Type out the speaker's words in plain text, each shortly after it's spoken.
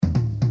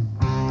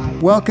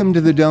Welcome to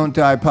the Don't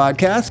Die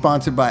podcast,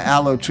 sponsored by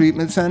Aloe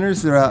Treatment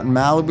Centers. They're out in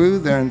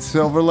Malibu. They're in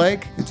Silver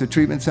Lake. It's a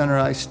treatment center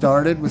I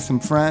started with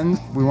some friends.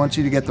 We want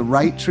you to get the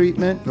right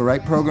treatment, the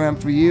right program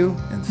for you,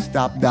 and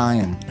stop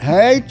dying.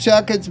 Hey,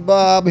 Chuck, it's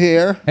Bob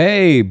here.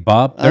 Hey,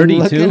 Bob.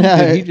 32?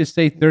 Did he just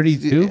say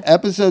 32?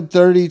 Episode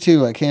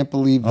 32. I can't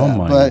believe that. Oh,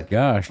 my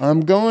gosh. I'm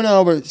going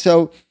over.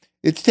 So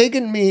it's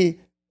taken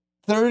me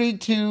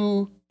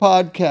 32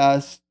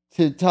 podcasts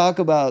to talk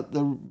about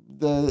the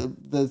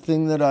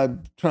thing that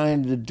I'm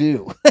trying to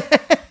do,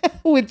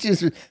 which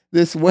is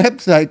this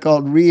website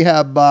called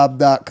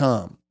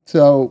rehabbob.com.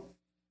 So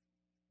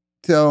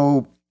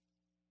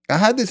I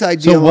had this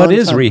idea. So what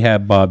is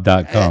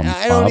rehabbob.com?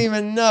 I don't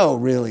even know,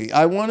 really.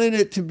 I wanted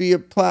it to be a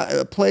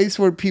place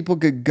where people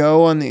could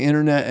go on the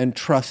internet and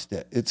trust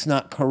it. It's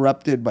not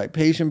corrupted by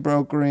patient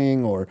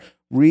brokering or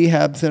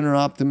rehab center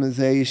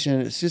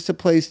optimization. It's just a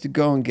place to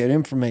go and get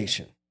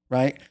information,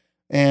 right?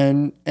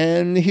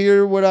 And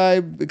hear what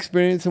I've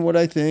experienced and what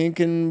I think,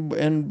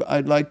 and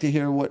I'd like to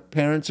hear what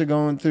parents are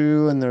going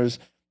through, and there's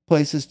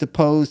places to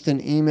post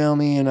and email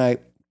me,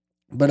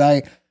 but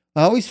I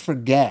always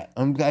forget.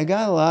 I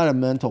got a lot of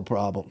mental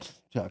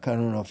problems, Chuck. I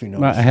don't know if you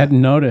know. I hadn't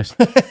noticed.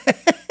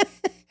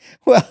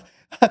 Well,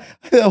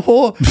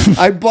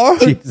 I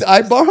borrowed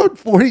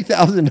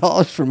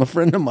 $40,000 from a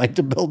friend of mine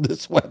to build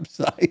this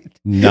website.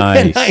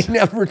 Nice. And I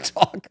never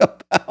talk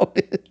about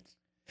it.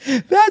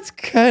 That's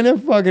kind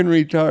of fucking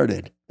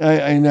retarded.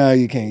 I know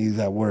you can't use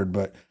that word,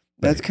 but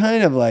that's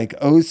kind of like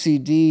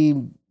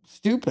OCD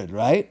stupid,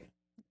 right?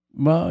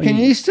 Well, can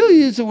you still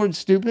use the word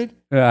stupid?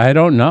 I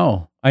don't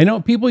know. I know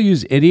people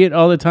use idiot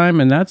all the time,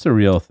 and that's a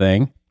real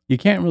thing. You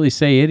can't really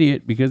say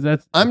idiot because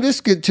that's... I'm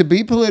just good to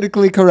be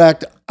politically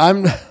correct.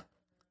 Whoa,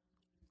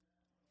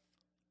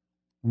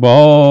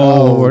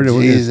 we're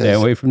going to stay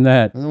away from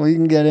that. We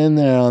can get in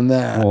there on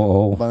that.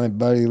 Whoa. My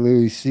buddy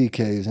Louis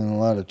C.K. is in a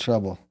lot of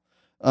trouble.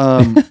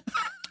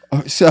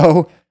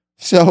 So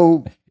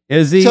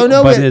is he?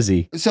 Is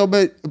he?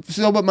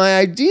 But my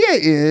idea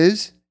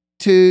is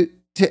to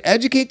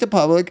educate the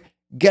public,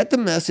 get the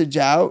message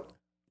out.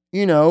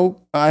 You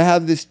know, I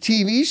have this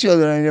TV show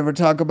that I never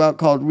talk about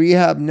called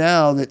Rehab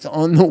Now that's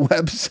on the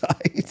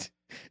website.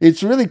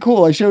 It's really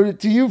cool. I showed it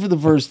to you for the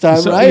first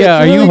time. So, right? Yeah,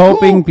 are you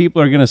hoping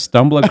people are going to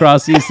stumble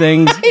across these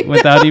things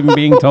without even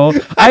being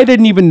told? I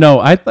didn't even know.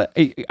 I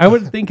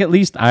would think at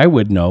least I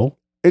would know.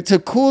 It's a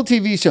cool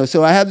TV show.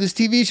 So I have this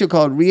TV show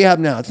called Rehab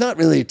Now. It's not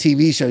really a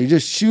TV show. You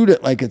just shoot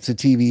it like it's a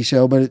TV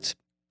show, but it's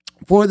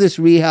for this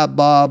Rehab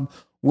Bob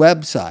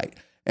website.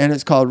 And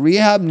it's called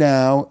Rehab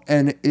Now,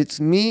 and it's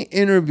me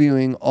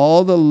interviewing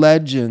all the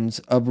legends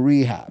of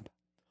rehab.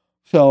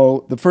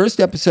 So the first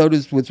episode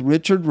is with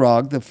Richard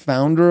Rogg, the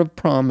founder of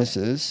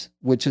Promises,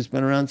 which has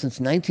been around since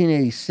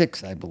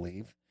 1986, I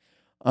believe.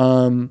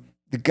 The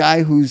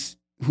guy who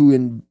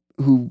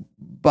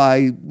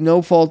by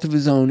no fault of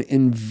his own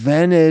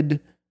invented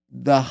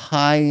the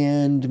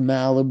high-end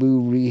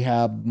Malibu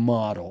rehab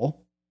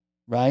model,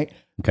 right?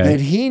 Okay.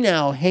 That he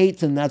now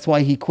hates, and that's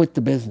why he quit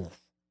the business.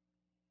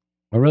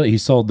 Oh, really? He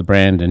sold the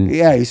brand and...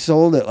 Yeah, he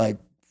sold it like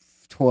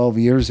 12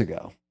 years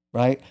ago,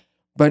 right?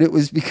 But it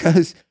was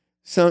because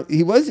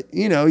he was,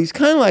 he's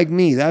kind of like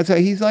me. That's why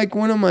he's like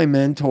one of my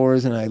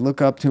mentors, and I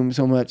look up to him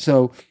so much.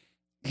 So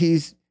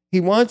he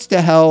wants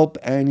to help,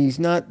 and he's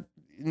not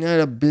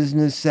a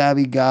business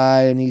savvy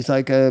guy, and he's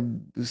like a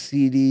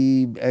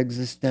seedy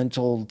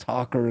existential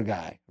talker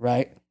guy,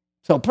 right?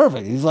 So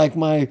perfect. He's like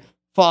my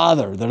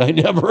father that I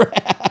never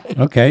had.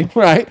 Okay.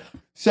 Right?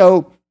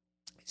 So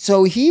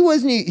he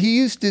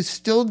used to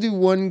still do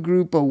one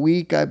group a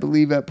week, I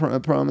believe, at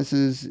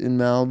Promises in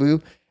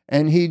Malibu,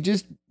 and he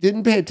just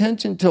didn't pay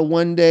attention till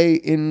one day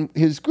in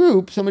his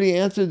group, somebody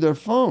answered their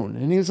phone,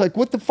 and he was like,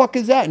 "What the fuck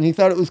is that?" And he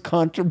thought it was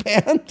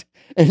contraband,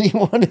 and he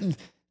wanted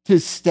to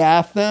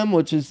staff them,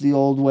 which is the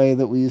old way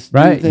that we used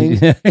to do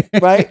things,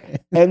 right?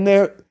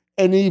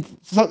 And he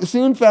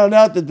soon found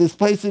out that this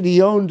place that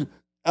he owned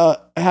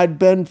had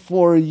been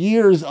for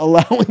years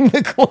allowing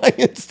the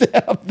clients to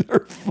have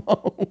their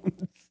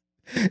phones.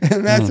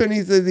 And that's when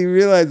he says he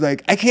realized,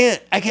 like, I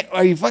can't,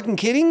 are you fucking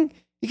kidding?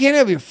 You can't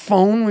have your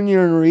phone when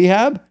you're in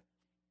rehab.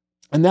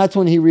 And that's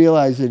when he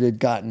realized it had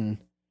gotten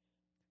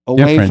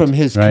away from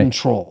his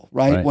control,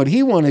 right? What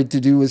he wanted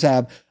to do was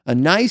have a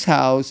nice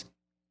house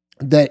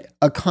that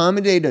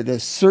accommodated a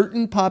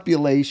certain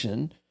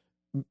population,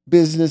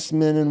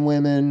 businessmen and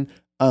women,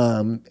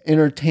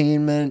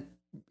 entertainment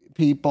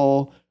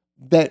people,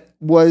 that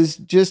was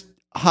just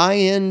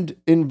high-end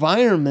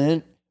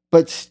environment,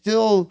 but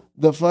still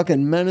the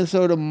fucking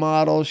Minnesota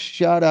model,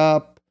 shut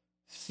up,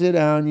 sit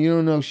down, you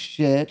don't know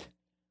shit,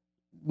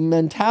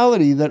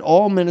 mentality that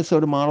all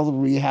Minnesota model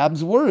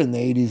rehabs were in the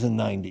 80s and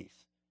 90s.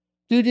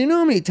 Dude, you know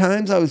how many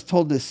times I was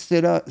told to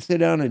sit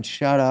down and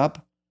shut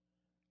up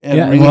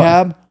at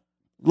rehab?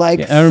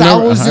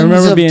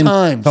 Thousands of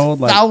times.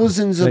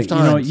 Thousands of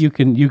times. You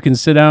can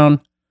sit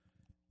down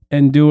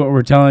and do what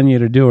we're telling you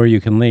to do, or you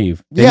can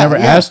leave. They never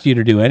asked you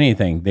to do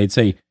anything. They'd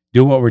say,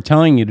 do what we're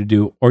telling you to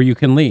do, or you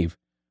can leave.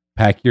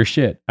 Pack your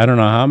shit. I don't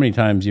know how many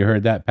times you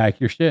heard that. Pack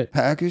your shit.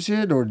 Pack your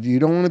shit, or you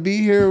don't want to be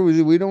here.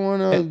 We don't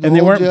want to. And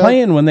they weren't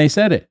playing when they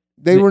said it.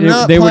 They were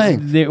not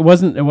playing. It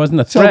wasn't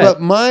a threat. So,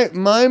 but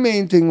my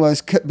main thing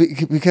was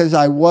because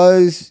I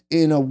was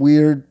in a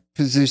weird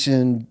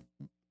position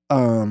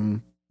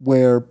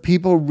where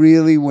people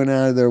really went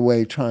out of their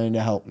way trying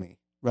to help me.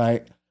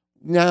 Right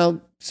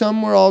now,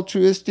 some were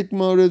altruistic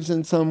motives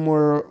and some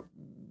were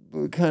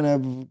kind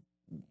of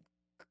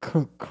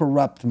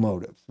corrupt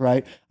motives.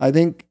 Right. I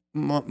think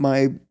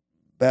my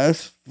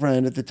best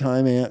friend at the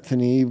time,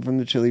 Anthony from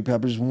the Chili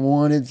Peppers,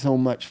 wanted so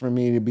much for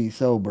me to be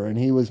sober, and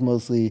he was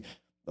mostly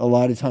a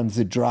lot of times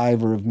the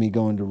driver of me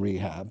going to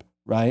rehab,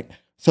 right?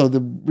 So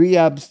the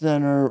rehab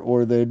center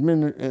or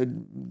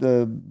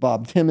the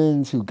Bob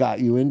Timmons who got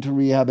you into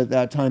rehab at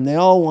that time, they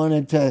all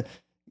wanted to,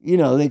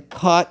 they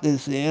caught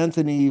this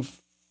Anthony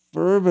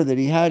fervor that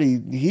he had.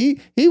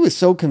 He was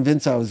so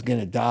convinced I was going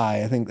to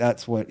die. I think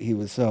that's what he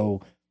was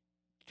so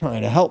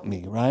trying to help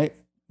me, right?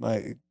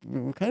 Like,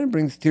 it kind of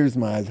brings tears to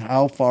my eyes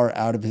how far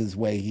out of his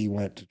way he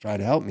went to try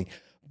to help me.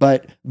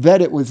 But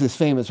Vedit was this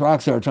famous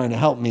rock star trying to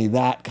help me.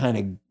 That kind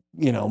of,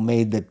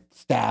 made the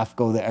staff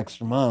go the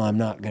extra mile. I'm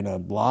not going to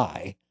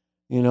lie.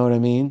 You know what I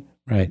mean?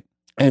 Right.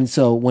 And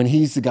so when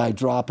he's the guy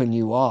dropping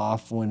you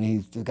off, when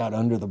he's got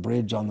Under the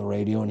Bridge on the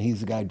radio and he's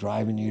the guy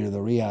driving you to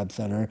the rehab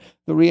center,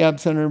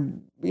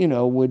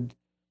 would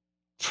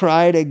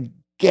try to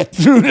get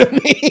through to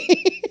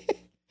me.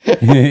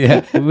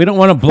 Yeah, we don't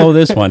want to blow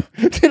this one.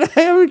 Did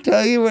I ever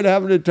tell you what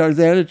happened at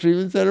Tarzana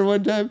Treatment Center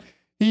one time?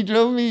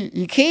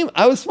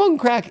 I was smoking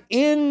crack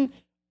in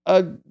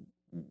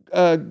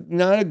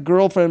not a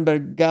girlfriend, but a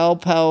gal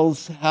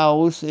pal's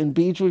house in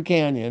Beechwood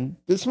Canyon.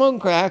 Just smoking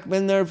crack,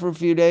 been there for a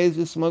few days,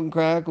 just smoking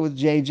crack with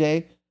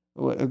JJ,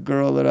 a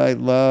girl that I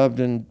loved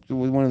and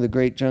was one of the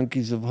great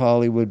junkies of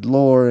Hollywood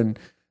lore. And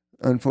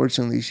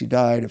unfortunately, she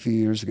died a few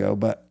years ago,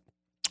 but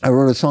I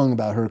wrote a song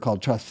about her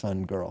called Trust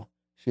Fund Girl.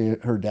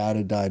 Her dad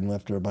had died and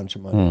left her a bunch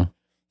of money.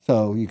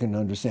 So you can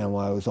understand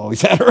why I was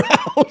always at her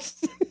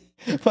house.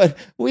 But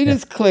we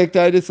just clicked.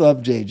 I just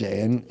loved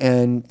JJ.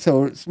 And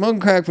so smoking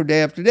crack for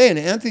day after day. And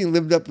Anthony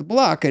lived up the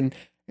block and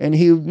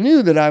he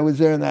knew that I was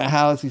there in that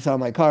house. He saw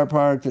my car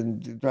parked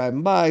and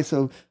driving by.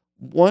 So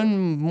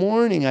one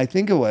morning, I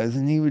think it was,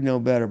 and he would know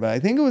better, but I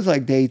think it was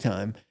like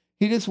daytime.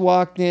 He just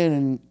walked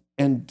in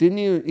and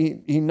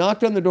he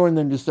knocked on the door and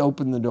then just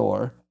opened the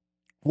door.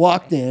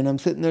 Walked in. I'm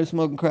sitting there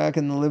smoking crack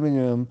in the living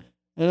room.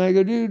 And I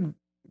go, dude,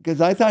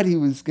 because I thought he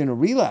was going to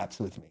relapse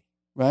with me,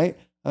 right?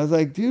 I was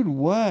like, dude,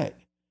 what?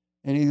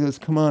 And he goes,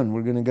 come on,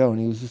 we're going to go. And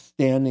he was just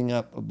standing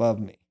up above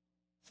me,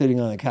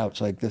 sitting on a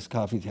couch like this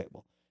coffee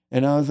table.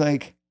 And I was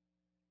like,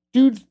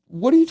 dude,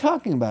 what are you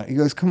talking about? He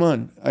goes, come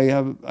on,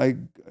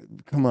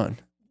 come on,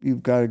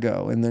 you've got to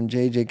go. And then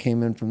JJ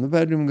came in from the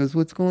bedroom and goes,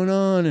 what's going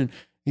on? And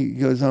he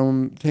goes,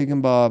 I'm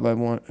taking Bob. I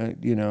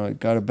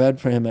got a bed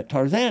for him at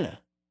Tarzana,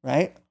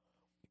 right?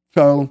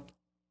 So...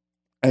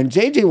 And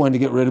JJ wanted to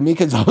get rid of me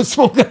because I was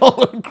smoking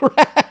all the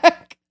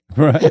crack.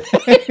 Right. You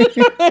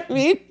know what I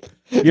mean?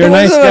 You're a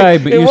nice guy,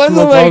 but you smoke all the crack. It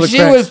wasn't like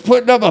she was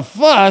putting up a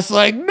fuss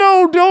like,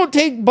 no, don't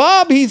take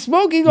Bob. He's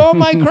smoking all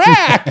my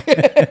crack.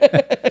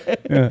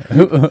 Yeah.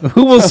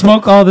 Who will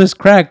smoke all this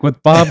crack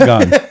with Bob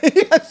gone?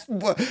 Yes.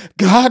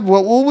 God,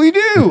 what will we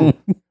do?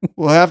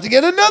 We'll have to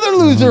get another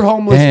loser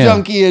homeless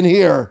junkie in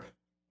here.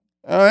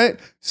 All right.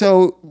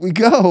 So we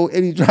go,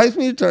 and he drives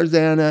me to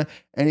Tarzana,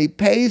 and he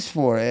pays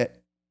for it.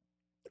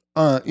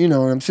 And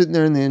I'm sitting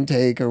there in the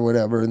intake or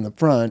whatever in the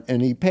front,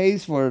 and he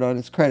pays for it on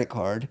his credit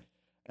card.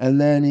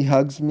 And then he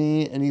hugs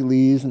me and he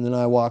leaves, and then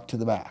I walk to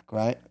the back,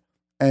 right?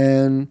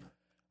 And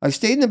I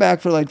stayed in the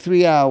back for like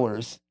 3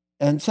 hours,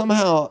 and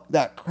somehow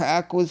that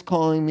crack was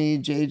calling me.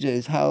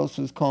 JJ's house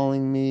was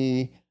calling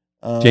me.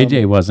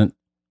 JJ wasn't.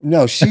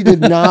 No, she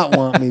did not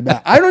want me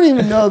back. I don't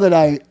even know that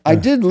I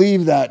did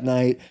leave that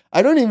night.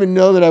 I don't even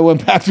know that I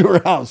went back to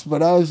her house,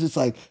 but I was just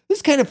like,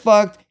 this kind of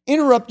fucked,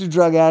 interrupted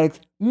drug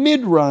addict,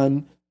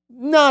 mid-run.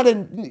 I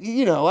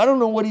don't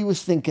know what he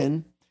was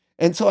thinking.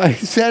 And so I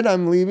said,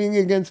 I'm leaving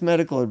against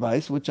medical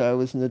advice, which I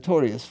was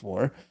notorious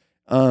for.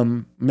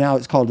 Now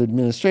it's called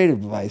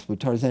administrative advice, but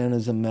Tarzana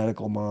is a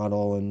medical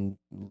model, and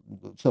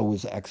so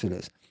was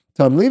Exodus.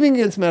 So I'm leaving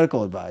against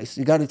medical advice.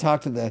 You got to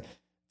talk to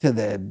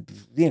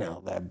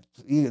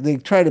they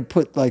try to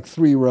put like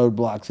 3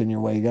 roadblocks in your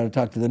way. You got to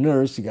talk to the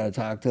nurse. You got to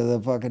talk to the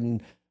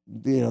fucking,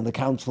 the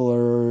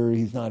counselor.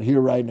 He's not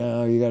here right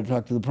now. You got to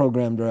talk to the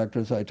program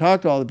director. So I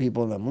talked to all the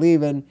people, and I'm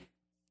leaving.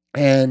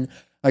 And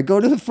I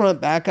go to the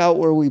front, back out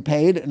where we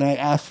paid, and I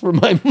ask for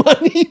my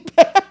money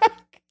back.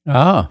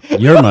 Ah,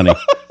 your money.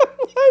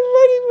 My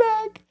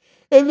money back.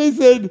 And they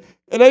said,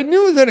 and I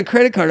knew it was on a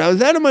credit card. I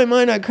was out of my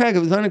mind on crack. It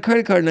was on a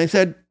credit card. And I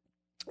said,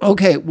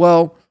 okay,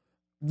 well,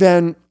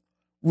 then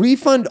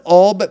refund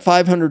all but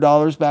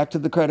 $500 back to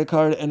the credit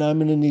card, and I'm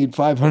going to need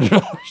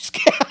 $500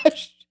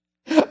 cash.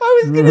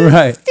 I was going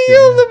to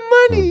steal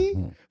the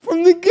money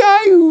from the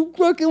guy who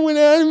fucking went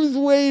out of his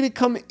way to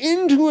come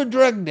into a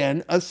drug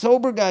den, a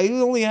sober guy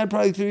who only had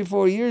probably 3 or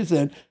 4 years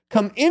then,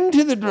 come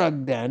into the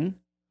drug den,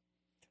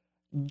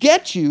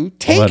 get you,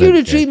 take What you a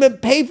to dick.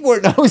 treatment, pay for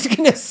it, and I was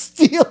going to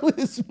steal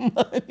his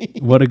money.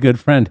 What a good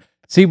friend.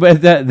 See,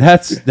 but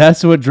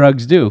that's what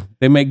drugs do.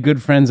 They make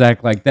good friends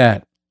act like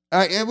that.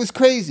 It was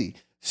crazy.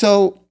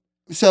 So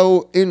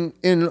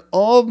in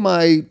all of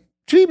my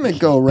treatment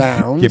go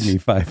rounds, Give me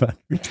 500.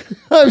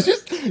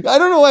 I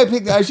don't know why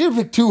I should have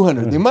picked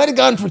 200. They might have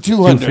gone for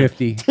 200.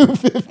 250.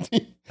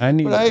 250. I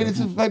need. But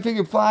I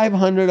figured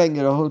 500, I can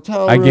get a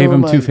hotel I room. gave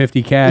him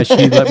 250 cash.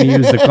 He let me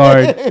use the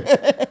card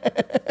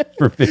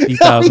for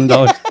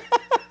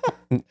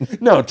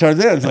 $50,000. No, it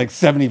turns out it's like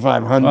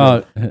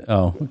 7,500.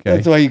 Oh, okay.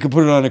 That's why you could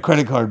put it on a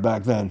credit card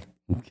back then.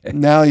 Okay.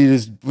 Now you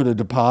just put a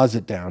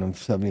deposit down of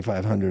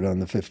 7,500 on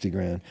the 50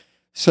 grand.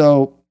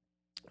 So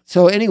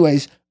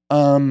anyways,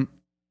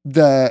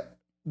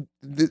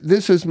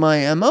 this was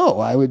my MO.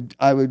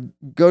 I would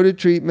go to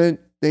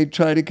treatment. They'd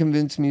try to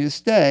convince me to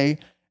stay.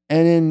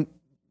 And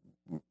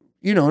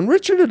and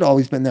Richard had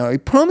always been that way.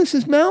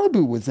 Promises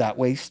Malibu was that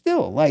way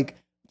still. Like,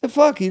 the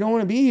fuck, you don't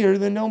want to be here,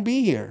 then don't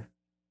be here.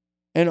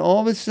 And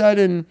all of a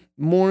sudden,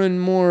 more and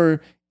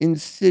more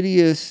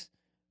insidious,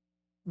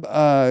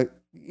 one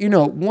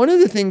of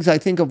the things I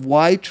think of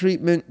why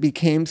treatment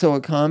became so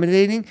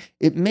accommodating,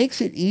 it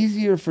makes it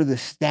easier for the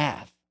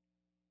staff.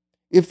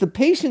 If the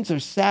patients are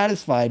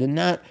satisfied and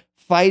not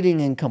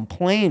fighting and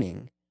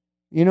complaining,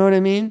 you know what I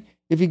mean?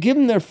 If you give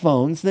them their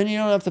phones, then you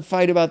don't have to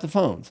fight about the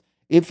phones.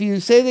 If you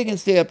say they can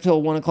stay up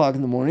till 1 o'clock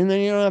in the morning,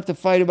 then you don't have to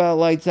fight about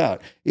lights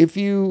out. If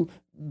you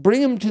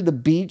bring them to the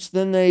beach,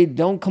 then they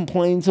don't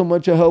complain so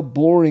much of how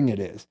boring it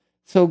is.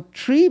 So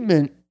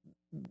treatment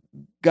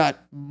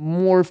got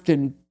morphed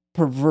and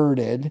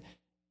perverted,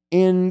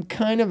 and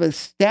kind of a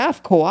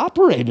staff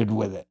cooperated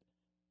with it.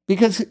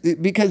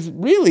 Because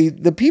really,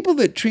 the people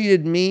that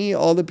treated me,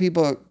 all the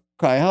people at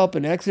Cry Help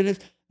and Exodus,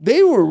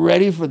 they were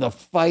ready for the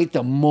fight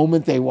the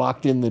moment they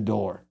walked in the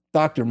door.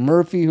 Dr.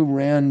 Murphy, who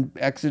ran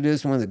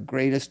Exodus, one of the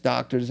greatest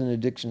doctors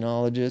and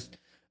addictionologists,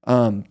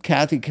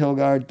 Kathy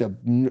Kilgard,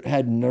 the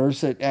head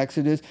nurse at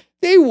Exodus,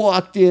 they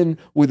walked in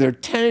with their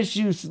tennis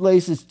shoes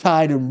laces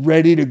tied and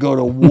ready to go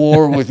to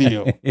war with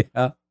you.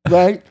 Yeah.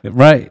 Right?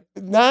 Right.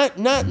 Not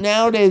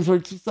nowadays where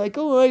it's just like,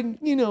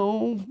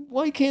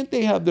 why can't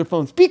they have their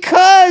phones?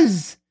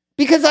 Because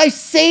I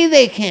say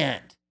they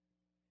can't.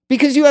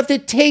 Because you have to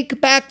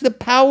take back the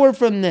power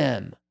from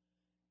them.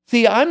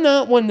 See, I'm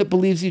not one that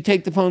believes you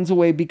take the phones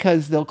away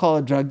because they'll call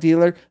a drug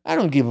dealer. I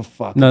don't give a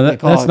fuck. No,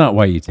 that's not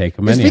why you take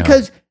them It's anyhow.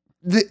 because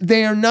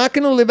they are not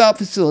going to live out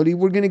facility.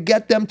 We're going to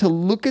get them to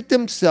look at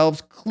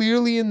themselves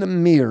clearly in the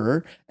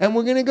mirror, and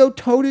we're going to go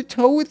toe to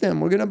toe with them.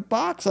 We're going to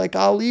box like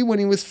Ali when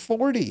he was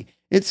 40.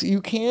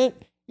 You can't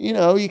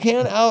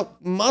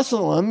out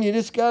muscle them. You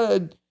just got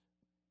to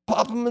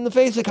pop them in the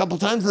face a couple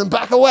times and then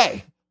back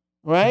away,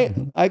 right?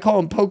 I call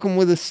them poke them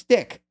with a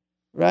stick,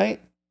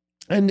 right?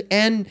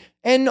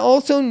 And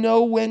also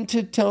know when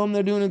to tell them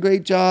they're doing a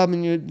great job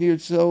and you're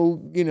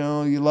so,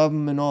 you love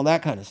them and all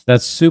that kind of stuff.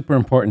 That's super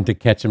important to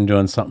catch them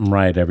doing something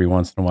right every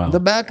once in a while.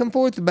 The back and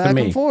forth,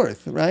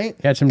 right?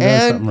 Catch them doing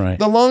something right.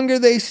 The longer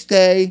they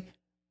stay,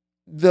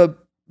 the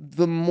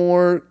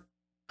more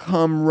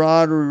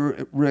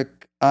camaraderie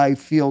I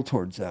feel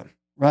towards them,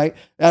 right?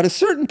 At a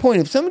certain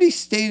point, if somebody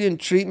stayed in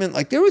treatment,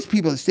 like there was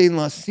people that stayed in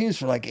Los Angeles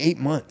for like 8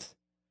 months,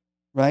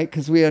 right?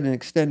 Because we had an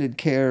extended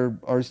care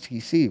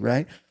RTC,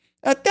 right?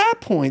 At that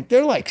point,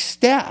 they're like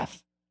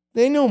staff.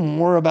 They know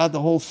more about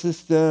the whole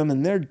system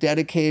and they're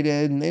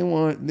dedicated and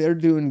they're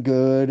doing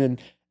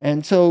good.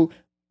 And so,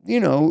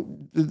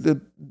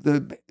 the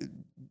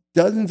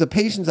dozens of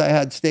patients I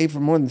had stay for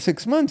more than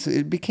 6 months,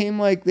 it became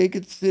like they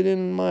could sit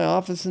in my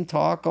office and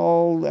talk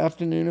all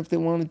afternoon if they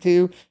wanted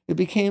to. It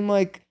became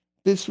like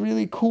this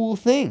really cool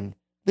thing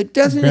that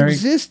doesn't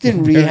exist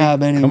in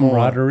rehab anymore.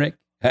 Camaraderie.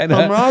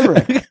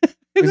 Camaraderie.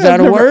 Is that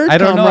a word? I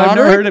don't know. I've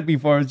never heard it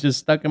before. It's just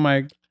stuck in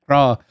my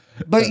craw.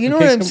 But you know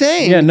what I'm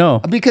saying? Yeah, no.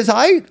 Because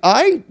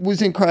I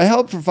was in Cry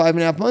Help for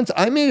 5.5 months.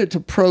 I made it to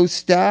pro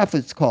staff,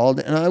 it's called,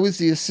 and I was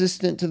the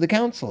assistant to the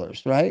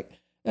counselors, right?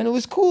 And it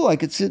was cool. I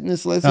could sit in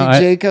this Leslie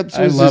Jacobs.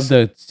 I love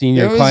the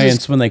senior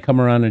clients when they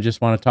come around and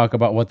just want to talk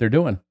about what they're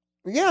doing.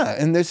 Yeah,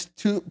 and this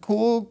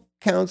cool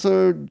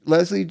counselor,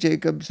 Leslie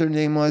Jacobs, her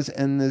name was,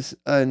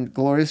 and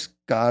Gloria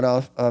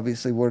Scott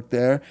obviously worked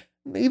there.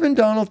 Even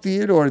Donald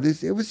Theodore.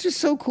 It was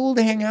just so cool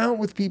to hang out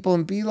with people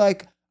and be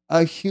like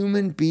a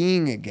human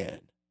being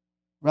again.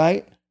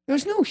 Right?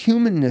 There's no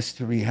humanness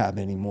to rehab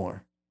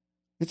anymore.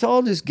 It's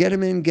all just get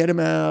them in, get them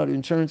out,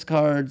 insurance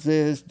cards,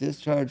 this,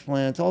 discharge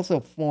plans, also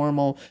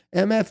formal,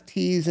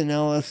 MFTs and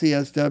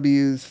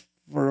LCSWs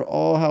for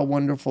all how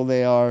wonderful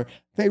they are.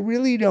 They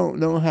really don't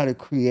know how to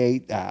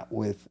create that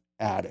with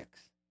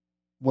addicts,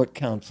 what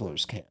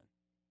counselors can,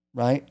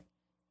 right?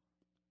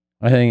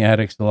 I think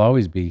addicts will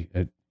always be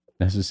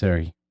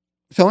necessary.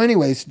 So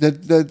anyways,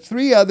 the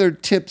 3 other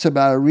tips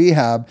about a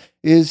rehab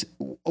is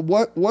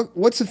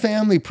what's the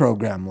family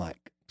program like?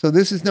 So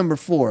this is number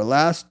 4.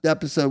 Last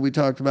episode, we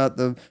talked about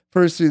the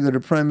first 3 that are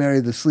primarily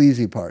the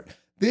sleazy part.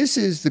 This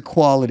is the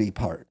quality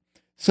part.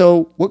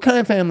 So what kind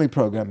of family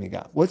program you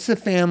got? What's the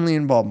family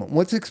involvement?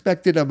 What's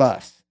expected of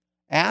us?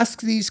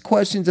 Ask these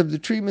questions of the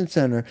treatment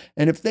center.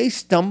 And if they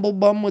stumble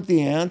bum with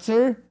the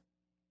answer,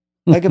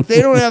 like if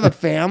they don't have a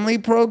family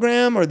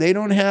program or they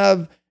don't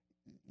have,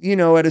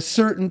 at a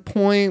certain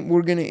point,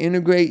 we're going to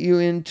integrate you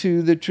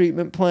into the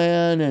treatment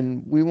plan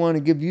and we want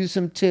to give you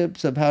some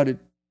tips of how to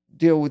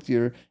deal with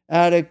your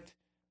addict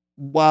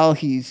while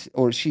he's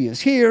or she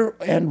is here,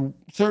 and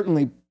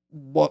certainly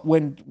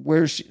where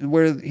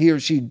he or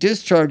she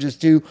discharges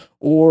to,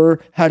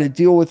 or how to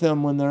deal with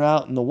them when they're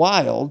out in the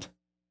wild,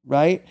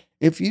 right?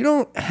 If you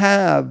don't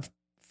have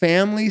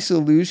family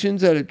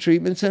solutions at a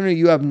treatment center,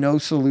 you have no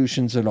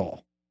solutions at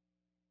all,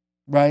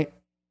 right?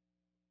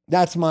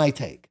 That's my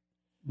take.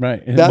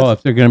 Right. Well,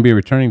 if they're going to be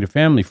returning to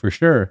family, for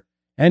sure.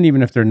 And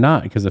even if they're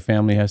not, because the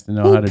family has to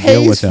know how to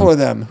deal with them. Who pays for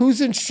them?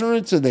 Whose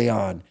insurance are they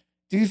on?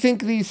 Do you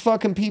think these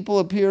fucking people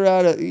appear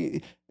out of...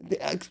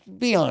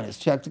 Be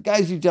honest, Chuck. The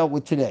guys you dealt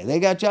with today, they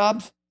got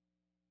jobs?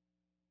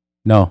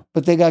 No.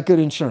 But they got good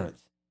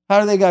insurance. How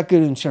do they got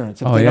good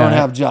insurance if they don't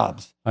have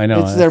jobs? I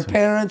know. It's their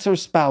parents or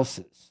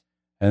spouses.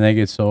 And they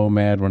get so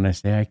mad when I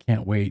say, I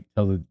can't wait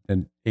till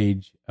the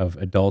age of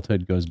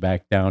adulthood goes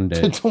back down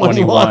to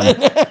 21.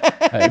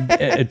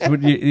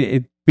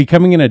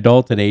 Becoming an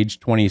adult at age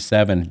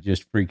 27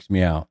 just freaks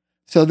me out.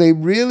 So they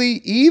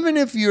really, even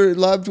if your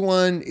loved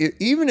one,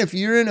 even if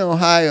you're in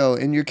Ohio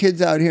and your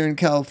kid's out here in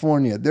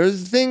California,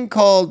 there's a thing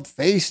called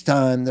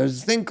FaceTime.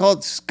 There's a thing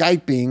called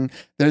Skyping.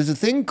 There's a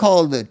thing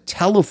called a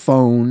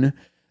telephone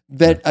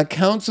that a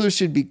counselor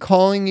should be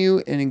calling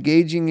you and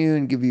engaging you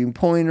and giving you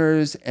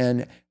pointers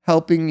and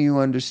helping you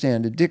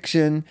understand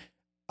addiction.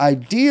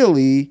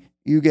 Ideally,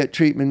 you get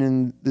treatment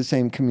in the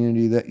same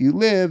community that you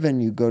live,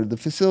 and you go to the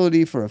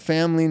facility for a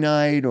family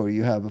night, or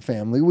you have a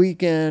family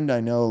weekend.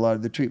 I know a lot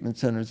of the treatment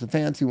centers, the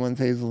fancy ones,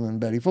 Hazel and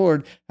Betty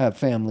Ford, have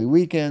family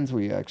weekends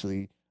where you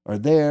actually are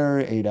there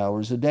 8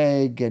 hours a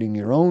day getting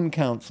your own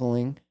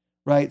counseling,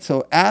 right?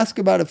 So ask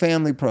about a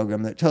family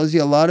program that tells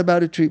you a lot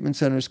about a treatment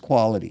center's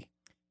quality.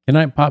 Can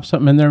I pop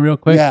something in there real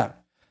quick? Yeah.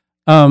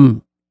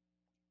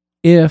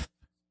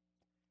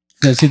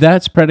 See,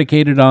 that's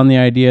predicated on the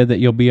idea that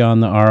you'll be on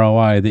the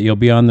ROI, that you'll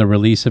be on the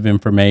release of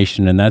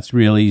information, and that's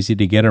real easy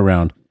to get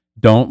around.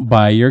 Don't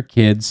buy your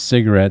kids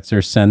cigarettes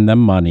or send them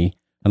money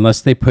unless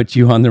they put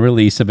you on the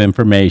release of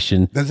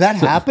information. Does that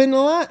happen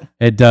a lot?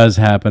 It does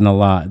happen a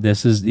lot.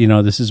 This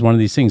is one of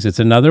these things. It's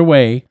another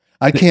way.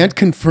 I can't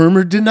confirm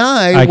or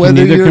deny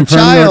whether your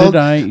child.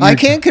 I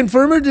can't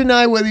confirm or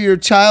deny whether your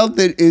child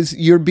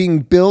you're being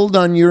billed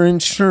on your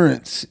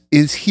insurance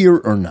is here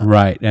or not.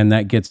 Right, and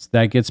that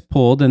gets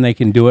pulled, and they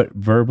can do it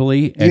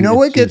verbally. You know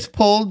what gets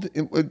pulled?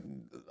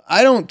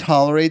 I don't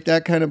tolerate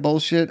that kind of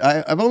bullshit.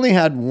 I've only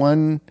had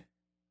one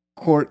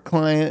court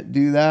client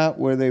do that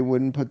where they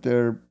wouldn't put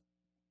their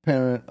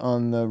parent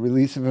on the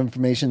release of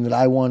information that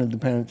I wanted the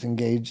parents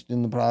engaged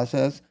in the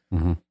process.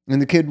 Mm-hmm.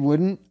 And the kid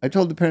wouldn't. I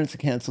told the parents to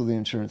cancel the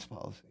insurance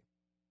policy.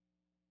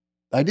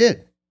 I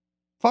did.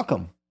 Fuck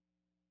them.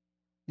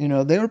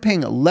 They were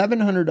paying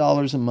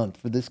 $1,100 a month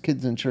for this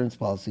kid's insurance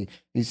policy.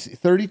 He's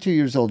 32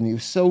 years old, and he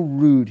was so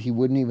rude he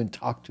wouldn't even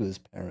talk to his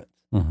parents.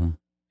 Mm-hmm.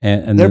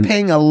 And they're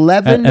paying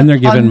 $1,100, and they're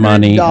giving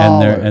money,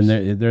 and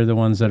they're the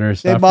ones that are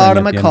suffering. They bought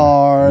him a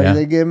car. Yeah.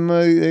 They give him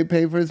they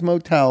pay for his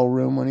motel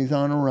room when he's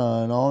on a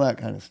run, all that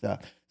kind of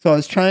stuff. So I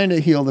was trying to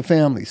heal the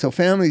family. So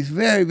family is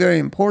very, very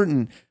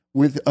important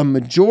with a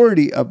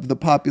majority of the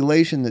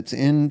population that's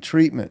in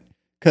treatment,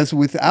 because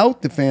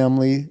without the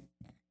family,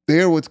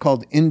 they're what's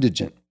called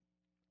indigent.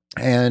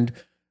 And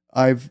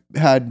I've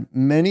had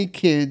many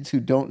kids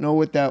who don't know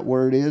what that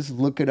word is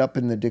look it up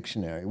in the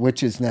dictionary,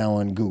 which is now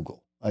on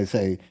Google. I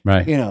say,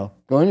 right. Go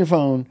on your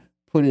phone,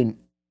 put in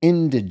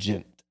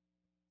indigent.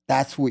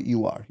 That's what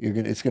you are.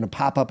 It's gonna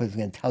pop up. It's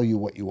gonna tell you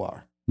what you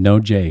are. No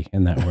J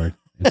in that word.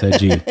 It's a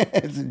G.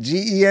 It's a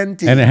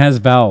G-E-N-T. And it has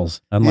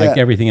vowels, unlike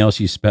everything else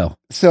you spell.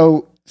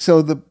 So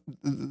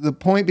the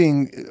point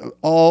being,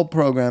 all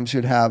programs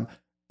should have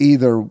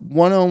either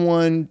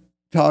one-on-one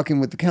talking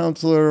with the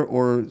counselor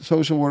or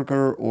social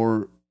worker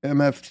or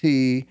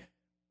MFT.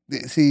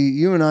 See,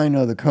 you and I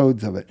know the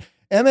codes of it.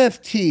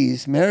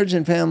 MFTs, marriage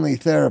and family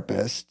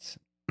therapists,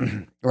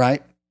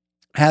 right,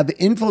 have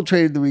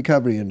infiltrated the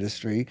recovery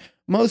industry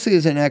mostly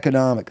as an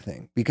economic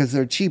thing because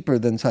they're cheaper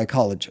than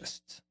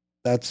psychologists.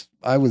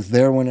 I was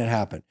there when it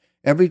happened.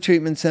 Every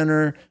treatment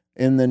center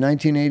in the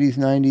 1980s,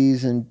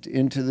 90s, and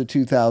into the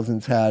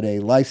 2000s had a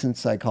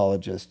licensed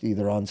psychologist,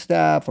 either on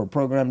staff or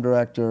program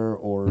director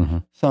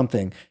or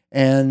something.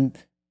 And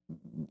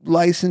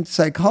licensed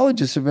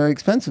psychologists are very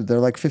expensive. They're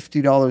like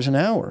 $50 an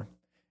hour.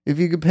 If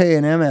you could pay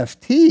an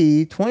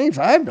MFT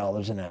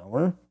 $25 an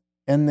hour,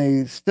 and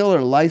they still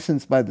are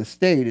licensed by the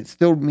state, it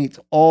still meets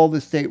all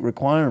the state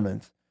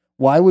requirements,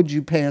 why would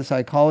you pay a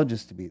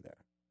psychologist to be there?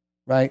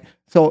 Right?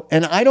 So,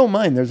 and I don't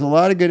mind. There's a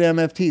lot of good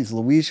MFTs.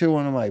 Louisa,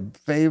 one of my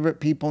favorite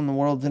people in the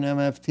world, is an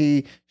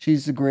MFT.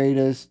 She's the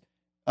greatest.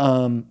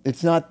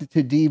 It's not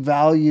to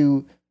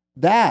devalue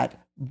that,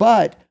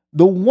 but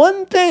the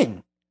one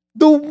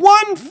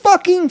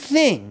fucking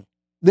thing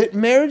that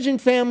marriage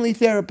and family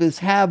therapists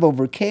have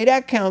over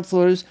KDAC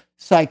counselors,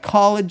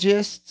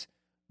 psychologists,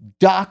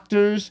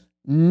 doctors,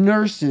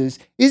 nurses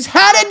is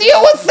how to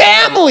deal with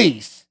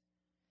families.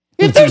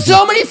 If there's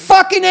so many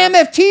fucking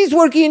MFTs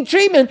working in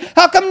treatment,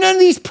 how come none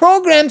of these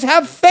programs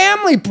have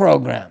family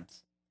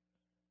programs?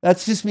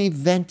 That's just me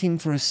venting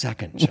for a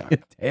second, Chuck.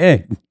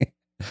 Dang.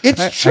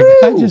 It's true.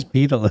 I just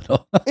beat a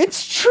little.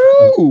 It's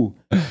true.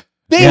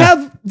 They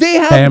have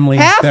Family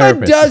half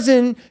therapists. a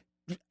dozen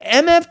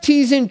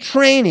MFTs in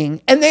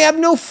training, and they have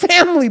no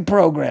family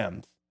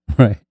programs.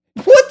 Right.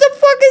 What the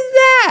fuck is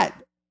that?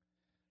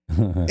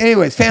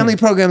 Anyways, family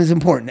program is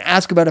important.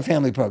 Ask about a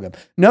family program.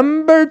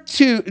 Number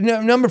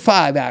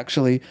 5,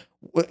 actually.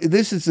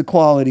 This is the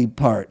quality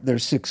part.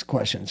 There's 6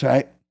 questions,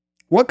 right?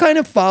 What kind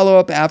of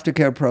follow-up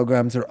aftercare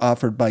programs are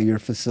offered by your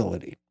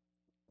facility?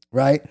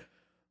 Right?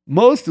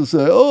 Most will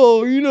say, oh,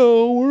 we're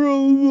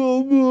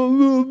blah, blah,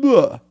 blah,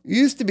 blah. It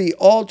used to be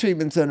all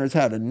treatment centers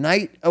had a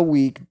night a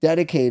week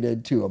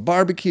dedicated to a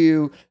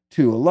barbecue,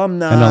 to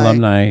alumni. An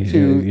alumni,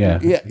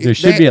 there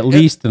should be at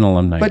least an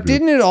alumni But group.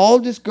 didn't it all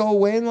just go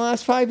away in the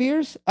last 5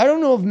 years? I don't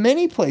know of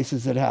many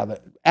places that have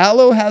it.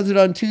 Aloe has it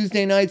on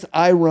Tuesday nights.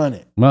 I run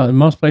it. Well,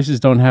 most places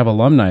don't have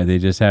alumni. They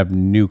just have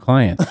new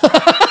clients.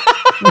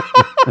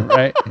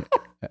 Right?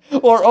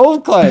 Or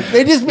old clients.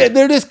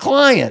 They're just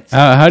clients.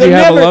 How do you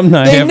have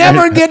alumni? They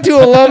never get to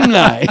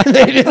alumni.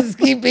 They just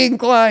keep being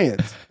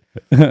clients.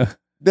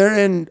 They're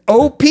in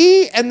OP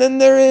and then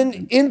they're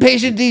in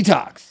inpatient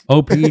detox.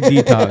 OP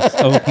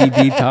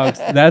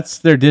detox. That's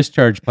their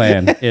discharge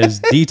plan is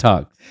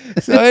detox.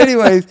 So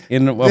anyways,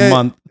 in a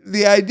month.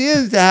 The idea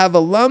is to have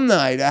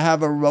alumni, to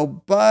have a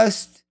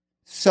robust,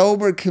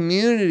 sober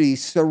community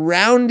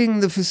surrounding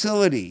the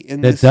facility.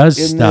 And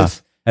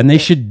they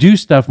should do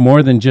stuff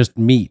more than just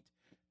meet.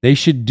 They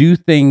should do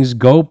things,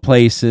 go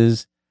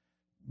places,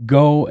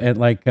 go at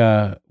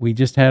we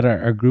just had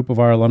a group of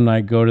our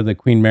alumni go to the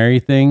Queen Mary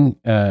thing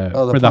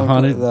for the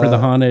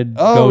haunted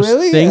ghost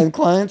really? thing. And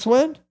clients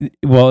went?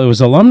 Well, it was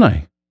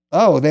alumni.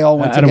 Oh, they all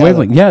went at together. a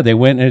wavelength. Yeah, they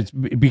went. It's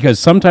because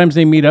sometimes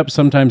they meet up,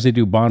 sometimes they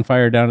do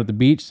bonfire down at the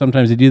beach,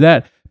 sometimes they do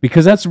that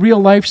because that's real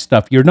life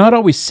stuff. You're not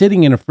always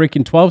sitting in a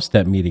freaking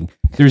 12-step meeting.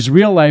 There's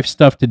real life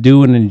stuff to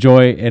do and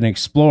enjoy and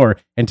explore,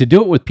 and to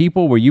do it with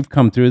people where you've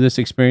come through this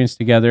experience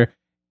together.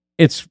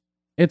 It's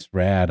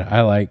rad.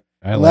 I like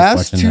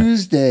Last watching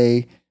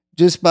Tuesday,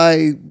 just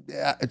by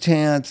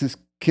chance, this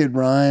kid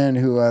Ryan,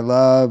 who I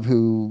love,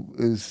 who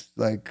is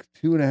like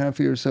 2.5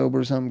 years sober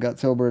or something, got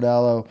sober at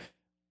Aloe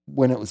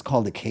when it was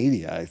called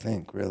Acadia, I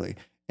think, really.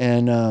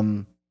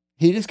 And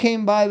he just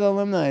came by the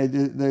alumni,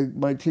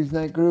 my Tuesday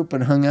night group,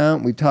 and hung out.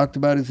 And we talked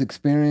about his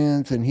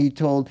experience, and he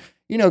told,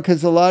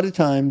 because a lot of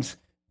times,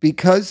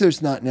 because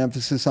there's not an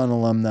emphasis on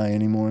alumni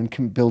anymore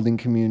and building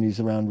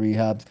communities around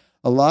rehabs,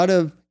 a lot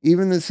of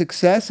even the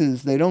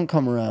successes, they don't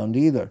come around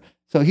either.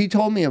 So he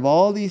told me of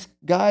all these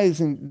guys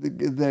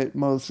that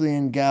mostly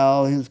in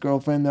Gal, his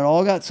girlfriend, they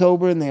all got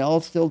sober and they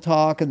all still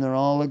talk and they're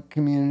all a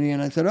community.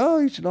 And I said, oh,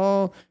 you should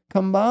all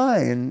come by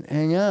and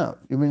hang out,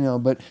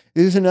 But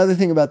there's another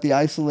thing about the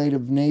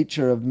isolative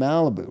nature of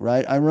Malibu,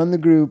 right? I run the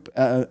group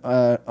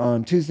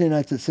on Tuesday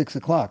nights at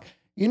 6:00.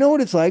 You know what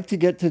it's like to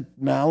get to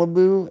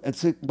Malibu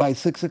by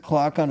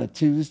 6:00 on a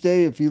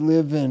Tuesday if you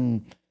live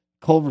in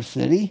Culver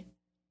City?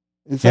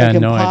 It's like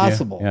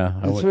impossible. Yeah,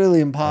 it's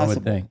really impossible. I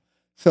would think.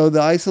 So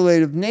the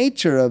isolative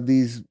nature of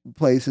these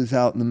places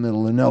out in the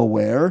middle of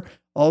nowhere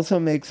also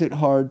makes it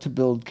hard to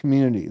build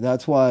community.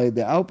 That's why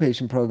the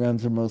outpatient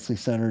programs are mostly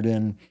centered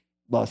in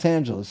Los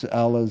Angeles.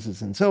 Aloe's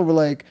is in Silver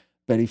Lake.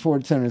 Betty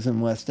Ford Center's in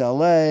West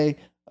LA.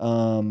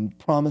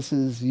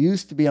 Promises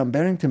used to be on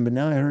Barrington, but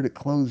now I heard it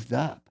closed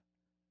up.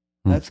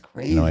 That's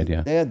crazy. No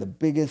idea. They had the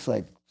biggest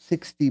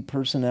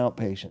 60-person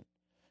outpatient.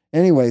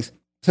 Anyways,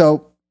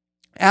 so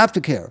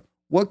aftercare.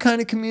 What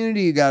kind of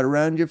community you got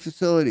around your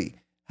facility?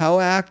 How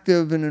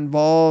active and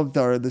involved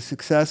are the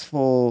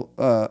successful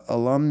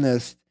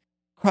alumnus?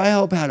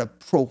 CRI-Help had a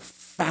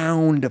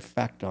profound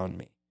effect on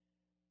me,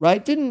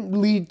 right? Didn't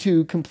lead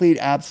to complete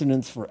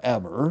abstinence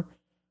forever,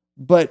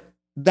 but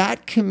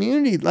that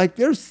community,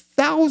 there's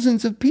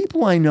thousands of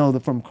people I know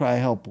from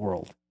CRI-Help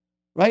world,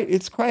 right?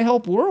 It's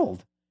CRI-Help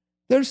world.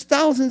 There's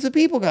thousands of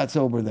people got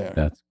sober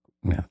there.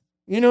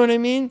 You know what I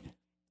mean?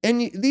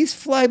 And these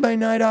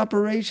fly-by-night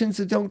operations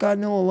that don't got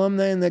no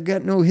alumni and that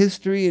got no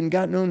history and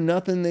got no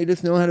nothing, they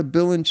just know how to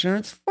bill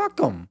insurance, fuck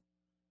them.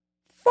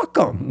 Fuck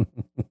them.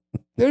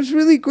 There's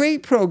really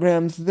great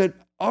programs that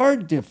are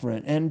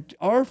different and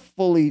are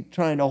fully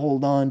trying to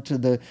hold on to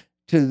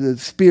the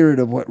spirit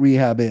of what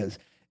rehab is.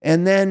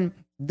 And then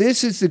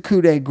this is the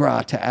coup de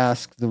grace to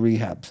ask the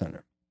rehab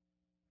center.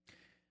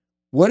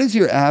 What is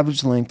your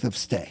average length of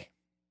stay?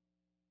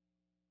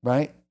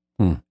 Right?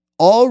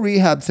 All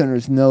rehab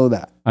centers know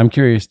that. I'm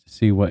curious to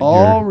see what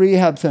all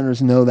rehab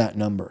centers know that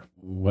number.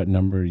 What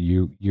number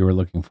you were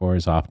looking for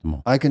is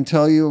optimal. I can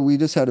tell you, we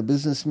just had a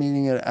business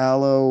meeting at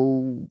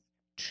Aloe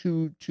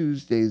 2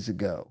 Tuesdays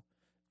ago.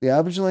 The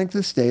average length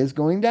of stay is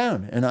going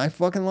down, and I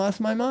fucking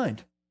lost my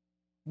mind.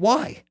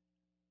 Why?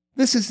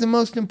 This is the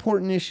most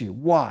important issue.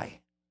 Why?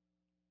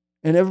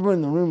 And everyone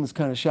in the room was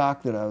kind of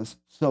shocked that I was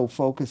so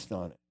focused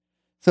on it.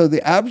 So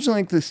the average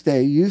length of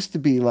stay used to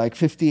be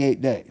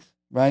 58 days.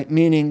 right?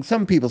 Meaning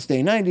some people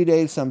stay 90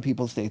 days, some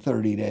people stay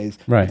 30 days.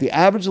 Right. The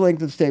average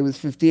length of stay was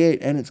 58,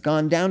 and it's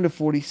gone down to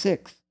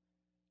 46.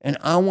 And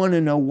I want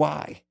to know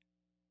why.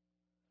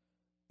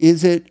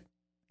 Is it,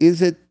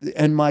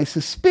 and my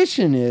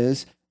suspicion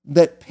is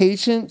that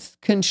patients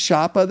can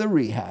shop other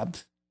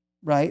rehabs,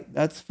 right?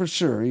 That's for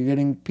sure. You're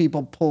getting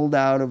people pulled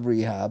out of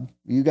rehab.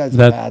 You guys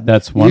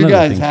that's one you of the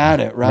guys things. had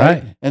it,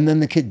 right? Right. And then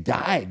the kid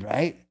died,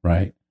 right?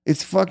 Right.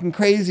 It's fucking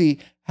crazy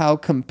how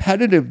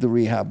competitive the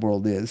rehab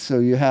world is. So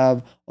you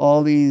have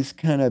all these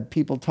kind of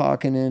people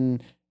talking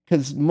in,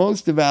 because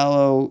most of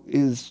Allo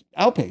is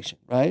outpatient,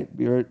 right?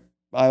 You're at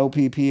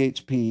IOP,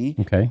 PHP.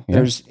 Okay. Yeah.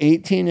 There's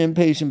 18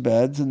 inpatient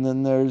beds, and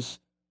then there's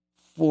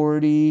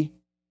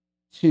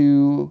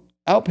 42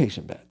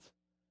 outpatient beds.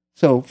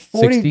 So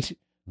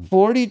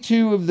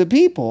 42 of the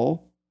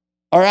people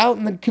are out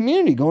in the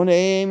community going to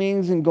AA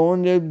meetings and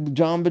going to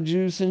Jamba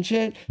Juice and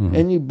shit. Mhm.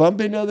 And you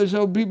bump into other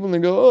people and they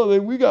go, oh,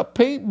 we got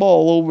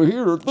paintball over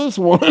here at this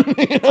one.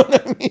 You know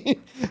what I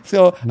mean?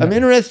 So Yeah. I'm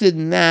interested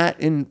in that,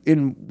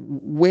 in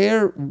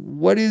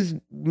what is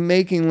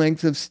making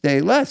lengths of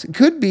stay less. It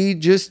could be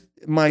just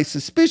my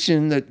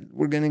suspicion that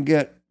we're going to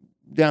get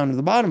down to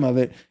the bottom of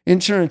it.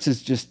 Insurance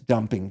is just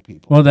dumping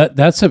people. Well,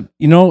 that's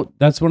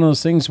one of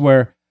those things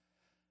where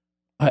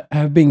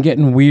I've been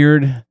getting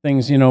weird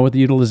things, with the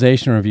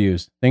utilization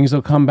reviews. Things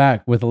will come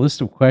back with a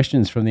list of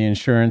questions from the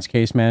insurance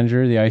case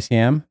manager, the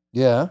ICM,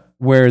 Yeah.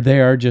 where they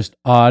are just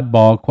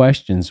oddball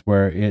questions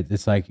where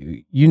it's like,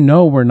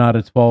 we're not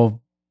a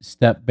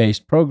 12-step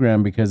based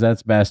program because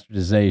that's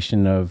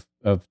bastardization of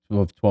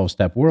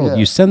 12-step world. Yeah.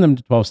 You send them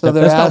to 12-step. So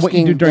That's not what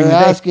you do during the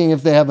they're day. asking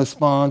if they have a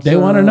sponsor. They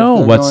want to if know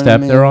they're what going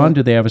step to they're meet. on.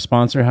 Do they have a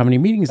sponsor? How many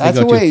meetings That's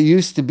they go the to? way it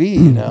used to be,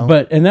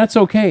 And that's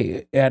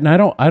okay. And I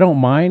don't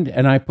mind.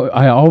 And I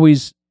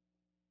always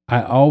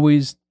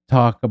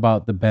talk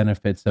about the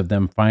benefits of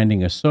them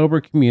finding a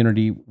sober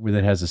community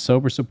that has a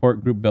sober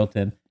support group built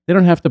in. They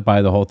don't have to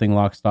buy the whole thing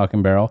lock, stock,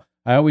 and barrel.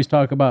 I always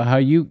talk about how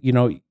you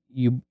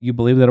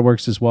believe that it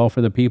works as well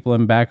for the people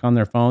and back on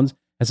their phones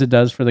as it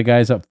does for the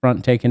guys up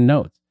front taking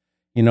notes.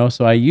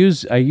 So I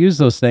use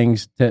those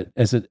things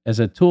as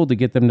a tool to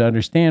get them to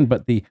understand.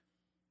 But the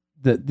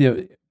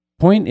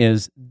point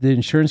is, the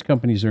insurance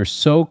companies are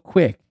so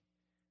quick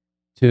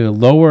to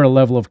lower a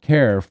level of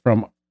care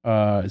from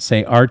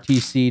say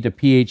RTC to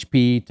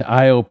PHP to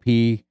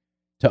IOP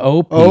to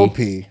OP. OP,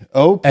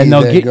 and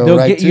they'll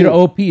right get you to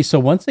OP. So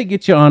once they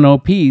get you on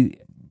OP,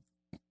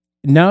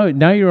 now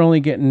you're only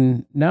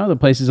getting, now the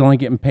place is only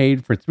getting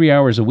paid for 3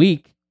 hours a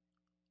week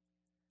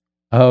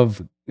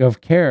of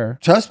care.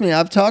 Trust me,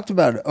 I've talked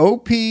about it.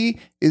 OP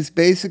is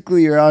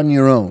basically you're on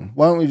your own.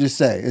 Why don't we just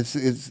say it's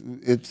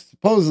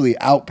supposedly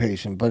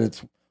outpatient,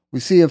 but we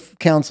see a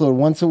counselor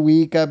once a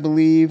week, I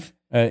believe.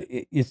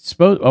 It's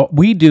supposed.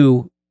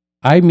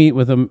 I meet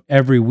with them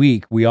every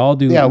week. We all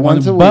do. Yeah,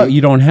 once a but week.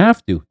 you don't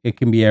have to. It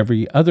can be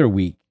every other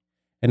week,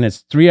 and it's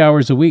 3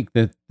 hours a week.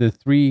 The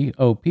 3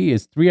 OP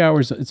is 3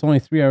 hours. It's only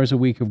 3 hours a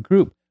week of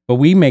group, but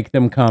we make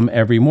them come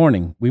every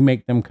morning. We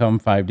make them come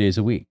 5 days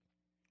a week.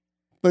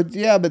 But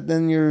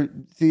then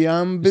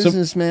I'm a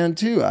businessman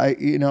too.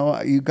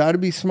 You got to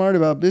be smart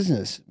about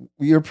business.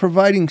 You're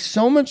providing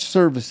so much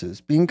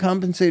services, being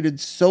compensated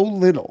so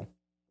little,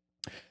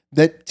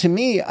 that to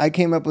me, I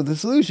came up with a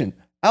solution.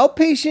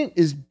 Outpatient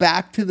is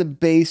back to the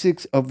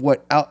basics of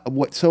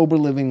what sober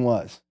living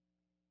was.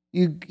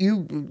 You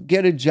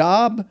get a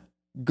job,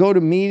 go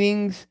to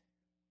meetings,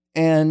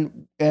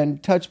 and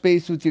touch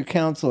base with your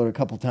counselor a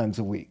couple times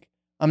a week.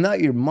 I'm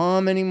not your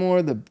mom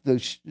anymore.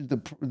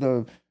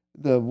 The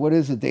what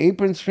is it? The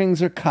apron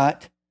strings are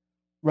cut,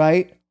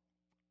 right?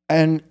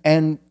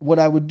 And what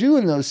I would do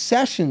in those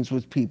sessions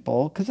with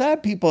people, because I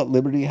have people at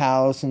Liberty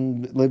House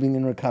and Living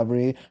in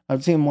Recovery.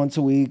 I'd see them once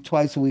a week,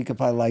 twice a week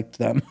if I liked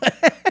them.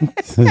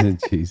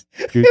 Jeez,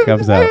 truth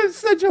comes out. I was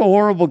such a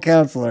horrible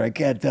counselor, I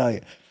can't tell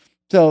you.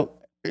 So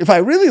if I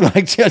really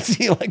liked you, I'd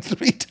see you like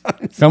 3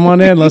 times. Come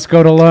on in, let's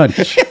go to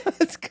lunch.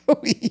 Let's go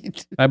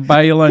eat. I'd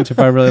buy you lunch if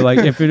I really like.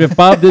 If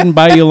Bob didn't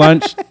buy you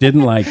lunch,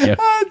 didn't like you.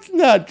 That's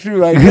not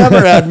true. I never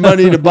had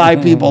money to buy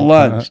people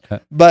lunch.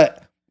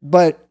 But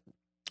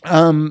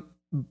and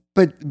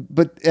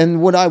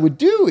what I would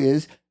do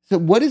is, so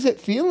what is it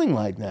feeling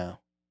like now?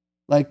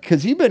 Like,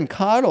 because you've been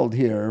coddled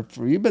here,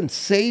 you've been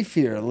safe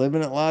here,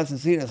 living at Las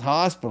Encinas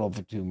Hospital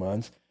for 2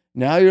 months.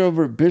 Now you're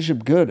over at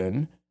Bishop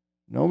Gooden.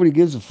 Nobody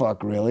gives a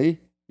fuck, really.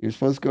 You're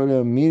supposed to go to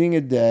a meeting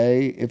a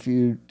day if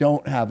you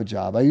don't have a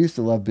job. I used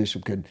to love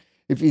Bishop Gooden.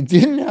 If you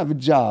didn't have a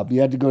job,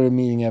 you had to go to a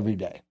meeting every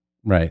day.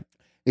 Right.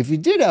 If you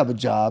did have a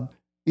job,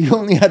 you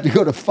only had to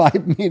go to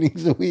 5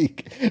 meetings a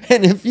week.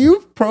 And if you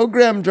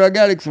program drug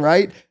addicts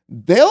right,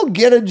 they'll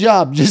get a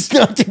job just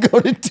not to go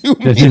to 2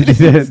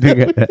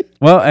 meetings.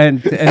 Well,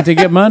 and to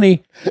get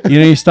money,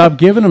 you stop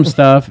giving them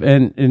stuff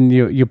and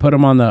you put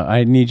them on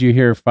I need you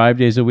here 5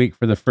 days a week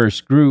for the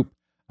first group.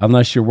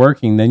 Unless you're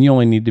working, then you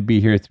only need to be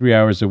here 3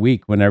 hours a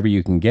week whenever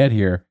you can get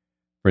here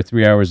for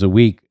 3 hours a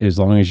week, as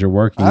long as you're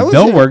working.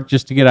 They'll work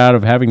just to get out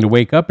of having to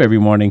wake up every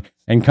morning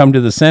and come to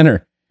the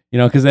center,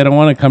 because they don't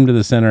want to come to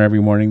the center every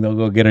morning. They'll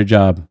go get a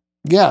job.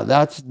 Yeah,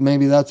 that's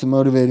a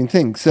motivating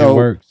thing. It So,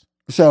 works.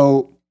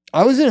 so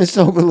I was in a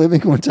sober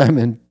living one time,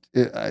 and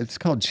it's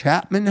called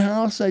Chapman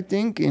House, I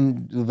think,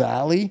 in the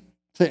Valley.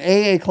 It's an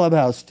AA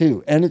clubhouse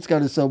too, and it's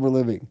got a sober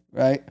living,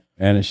 right?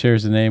 And it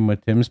shares the name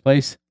with Tim's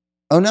place.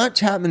 Oh, not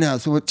Chapman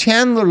House. Well,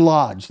 Chandler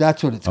Lodge.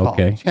 That's what it's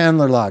Okay. called.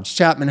 Chandler Lodge.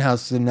 Chapman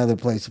House is another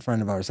place a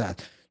friend of ours has.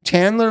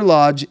 Chandler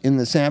Lodge in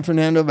the San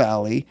Fernando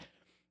Valley.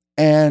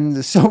 And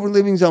the sober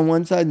living's on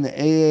one side and the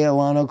AA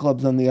Alano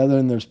Club's on the other,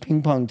 and there's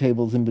ping pong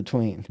tables in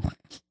between.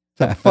 It's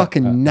a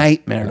fucking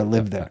nightmare to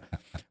live there.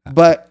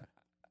 But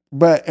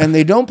and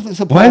they don't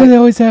supply. Why do they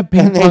always have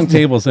ping And they- pong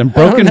tables and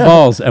broken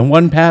balls and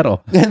one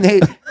paddle? and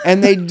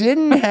they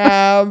didn't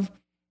have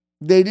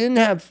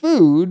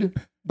food,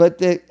 but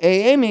the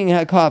AA meeting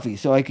had coffee,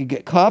 so I could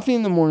get coffee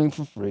in the morning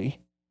for free,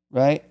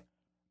 right?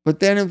 But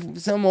then if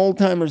some old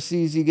timer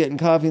sees you getting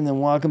coffee and then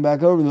walking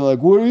back over, they're like,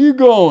 "Where are you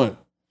going?"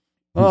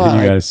 Oh,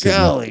 You gotta sit down.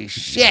 golly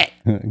shit!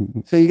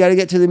 So you got to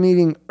get to the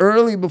meeting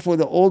early before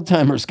the old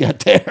timers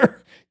get there.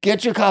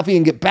 Get your coffee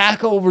and get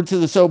back over to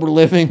the sober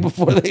living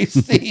before they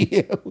see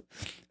you.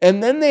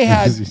 And then they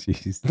had,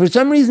 Jeez. for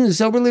some reason, the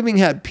sober living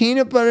had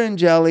peanut butter and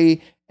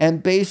jelly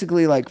and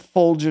basically like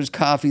Folgers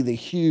coffee, the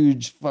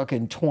huge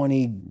fucking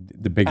 20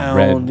 The big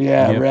pound,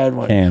 red, red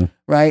one, can.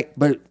 right?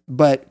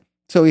 But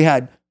so we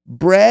had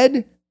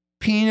bread,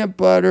 peanut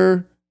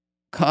butter,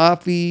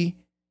 coffee,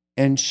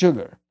 and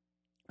sugar.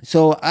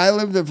 So I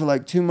lived there for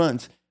like 2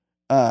 months,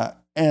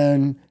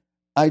 and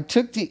I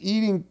took to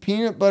eating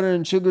peanut butter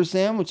and sugar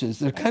sandwiches.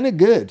 They're kind of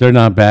good. They're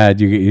not bad.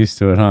 You get used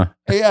to it, huh?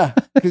 Yeah,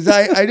 because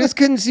I just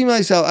couldn't see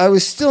myself. I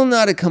was still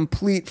not a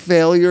complete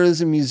failure as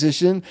a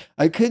musician.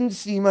 I couldn't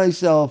see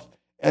myself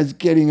as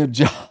getting a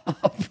job.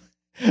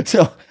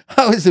 So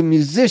I was a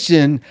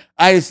musician.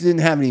 I just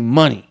didn't have any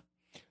money.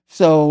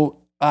 So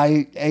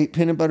I ate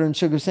peanut butter and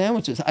sugar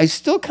sandwiches. I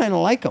still kind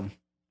of like them.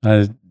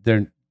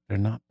 They're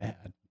not bad.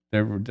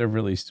 They're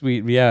really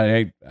sweet.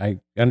 Yeah, I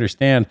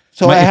understand.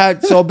 So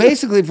so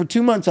basically for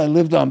 2 months I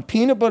lived on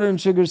peanut butter and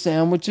sugar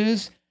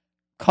sandwiches,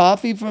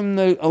 coffee from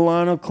the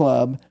Alano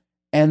Club,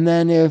 and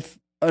then if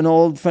an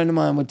old friend of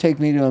mine would take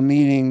me to a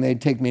meeting,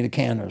 they'd take me to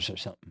Canners or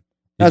something.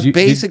 That's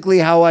basically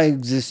how I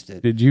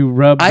existed. Did you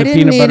rub the I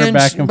didn't peanut need butter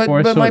back and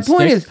forth? But so my it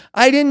point sticks? is,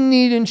 I didn't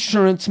need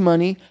insurance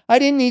money. I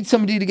didn't need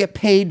somebody to get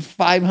paid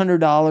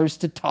 $500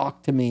 to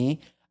talk to me.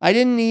 I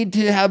didn't need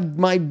to have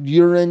my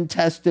urine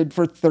tested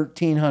for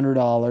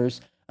 $1,300.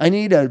 I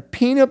need a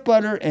peanut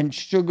butter and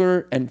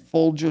sugar and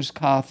Folgers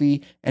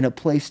coffee and a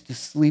place to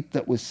sleep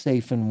that was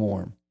safe and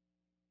warm.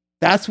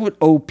 That's what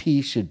OP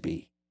should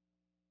be.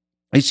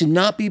 It should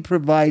not be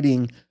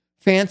providing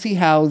fancy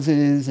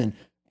houses and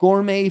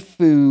gourmet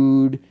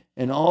food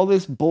and all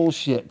this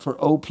bullshit for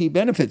OP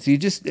benefits.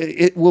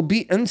 It will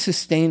be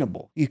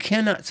unsustainable. You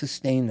cannot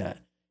sustain that.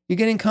 You're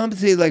getting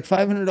compensated like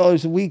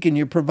 $500 a week and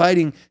you're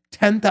providing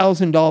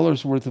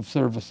 $10,000 worth of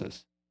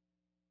services.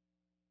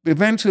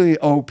 Eventually,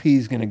 OP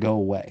is going to go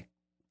away.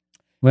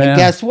 Well, And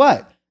guess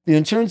what? The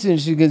insurance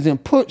industry is going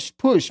to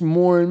push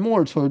more and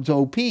more towards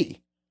OP.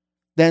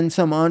 Then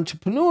some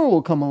entrepreneur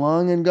will come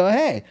along and go,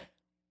 "Hey,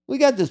 we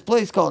got this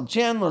place called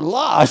Chandler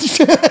Lodge."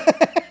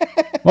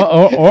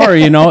 well, or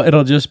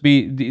it'll just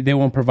be they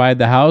won't provide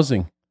the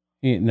housing,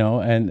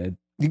 and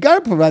You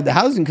got to provide the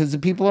housing because the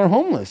people are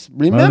homeless.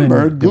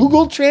 Remember,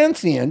 Google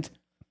Transient.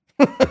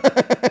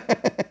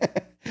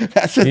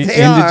 That's what they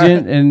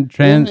indigent are. and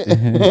trans.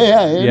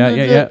 Yeah,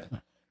 yeah.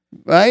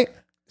 Right?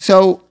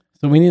 So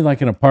we need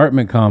like an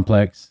apartment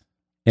complex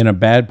in a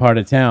bad part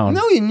of town.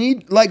 no, you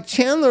need like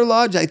Chandler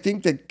Lodge. I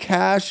think the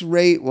cash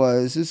rate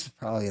was, this is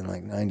probably in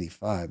like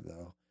 95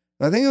 though.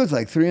 I think it was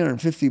like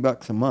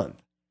 $350 a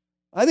month.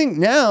 I think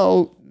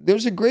now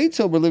there's a great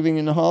sober living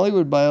in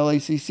Hollywood by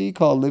LACC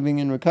called Living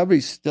in Recovery.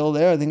 It's still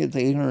there. I think it's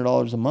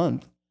 $800 a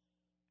month.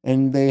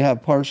 And they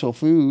have partial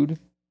food.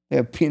 They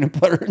have peanut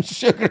butter and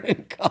sugar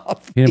and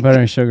coffee. Peanut butter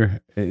and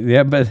sugar.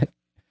 Yeah, but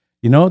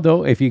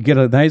though, if you get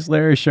a nice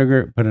layer of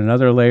sugar, put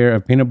another layer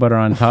of peanut butter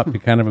on top, you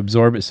kind of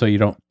absorb it so you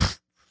don't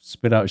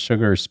spit out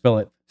sugar or spill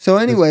it. So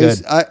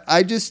anyways, good.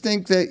 I just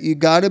think that you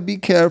got to be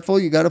careful.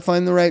 You got to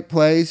find the right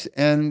place.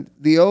 And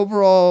the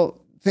overall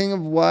thing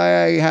of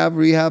why I have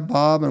Rehab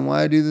Bob and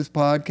why I do this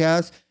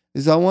podcast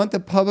is I want the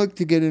public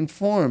to get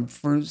informed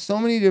for so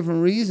many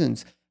different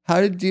reasons. How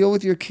to deal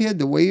with your kid.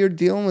 The way you're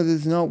dealing with it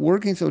is not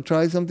working, so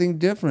try something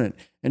different.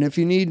 And if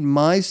you need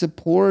my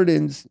support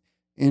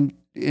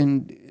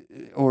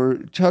or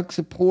Chuck's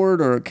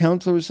support or a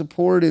counselor's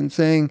support in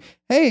saying,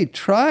 "Hey,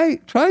 try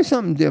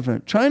something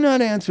different. Try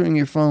not answering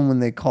your phone when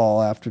they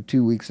call after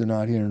 2 weeks of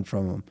not hearing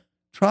from them.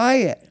 Try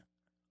it.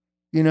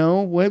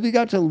 What have you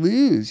got to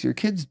lose? Your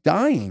kid's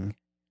dying.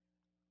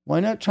 Why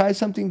not try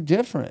something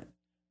different?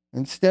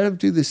 Instead of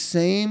do the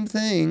same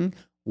thing."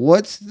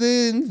 What's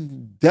the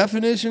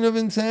definition of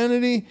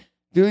insanity?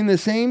 Doing the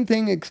same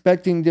thing,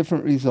 expecting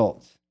different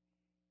results,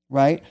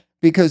 right?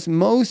 Because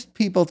most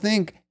people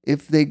think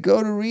if they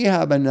go to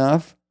rehab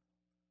enough,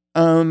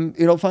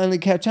 it'll finally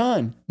catch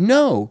on.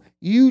 No,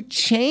 you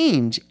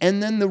change,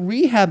 and then the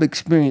rehab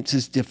experience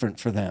is different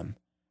for them.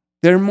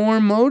 They're more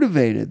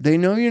motivated. They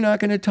know you're not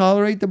going to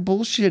tolerate the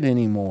bullshit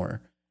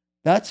anymore.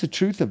 That's the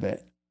truth of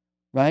it,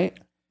 right?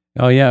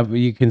 Oh yeah, but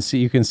you can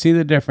see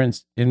the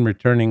difference in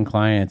returning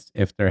clients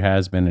if there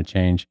has been a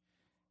change.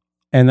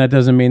 And that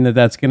doesn't mean that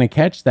that's going to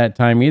catch that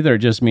time either. It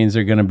just means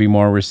they're going to be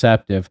more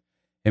receptive.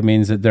 It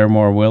means that they're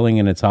more willing,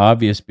 and it's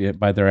obvious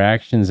by their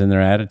actions and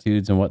their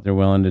attitudes and what they're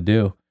willing to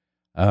do.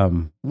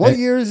 What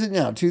year is it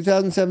now?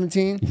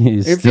 2017?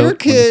 If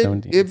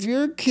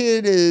your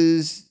kid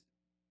is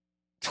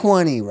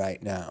 20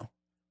 right now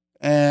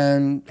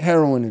and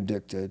heroin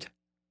addicted,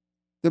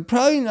 they're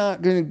probably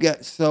not going to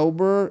get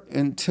sober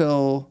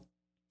until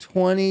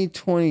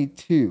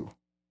 2022.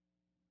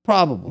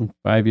 Probably.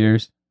 5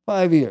 years.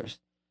 5 years.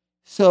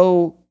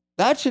 So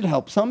that should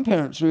help some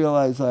parents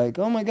realize, like,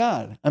 oh my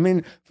God. I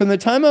mean, from the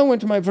time I went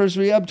to my first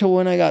rehab till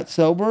when I got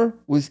sober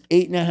was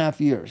 8.5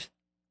 years.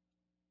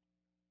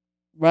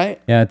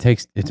 Right? Yeah, it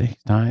takes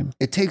time.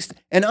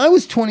 And I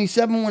was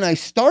 27 when I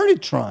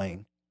started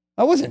trying.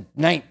 I wasn't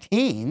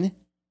 19.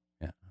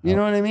 Yeah. You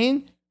know what I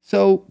mean?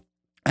 So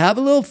have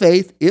a little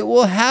faith. It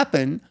will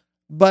happen.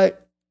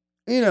 But,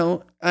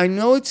 I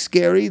know it's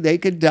scary. They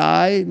could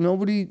die.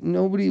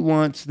 Nobody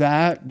wants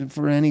that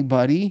for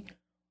anybody.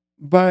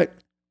 But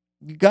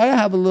you got to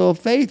have a little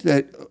faith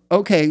that,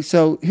 okay,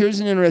 so here's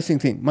an interesting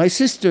thing. My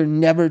sister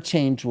never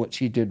changed what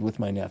she did with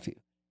my nephew.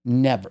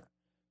 Never.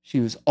 She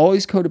was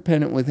always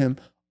codependent with him,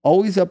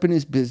 always up in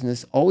his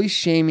business, always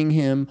shaming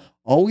him,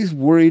 always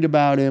worried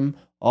about him,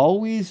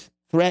 always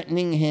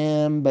threatening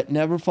him, but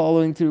never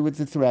following through with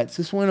the threats.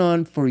 This went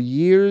on for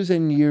years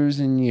and years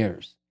and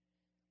years.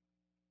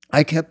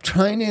 I kept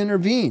trying to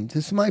intervene.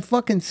 This is my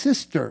fucking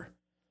sister.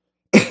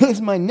 This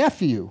is my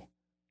nephew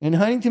in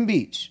Huntington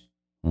Beach.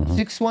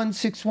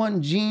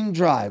 6161 Jean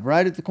Drive,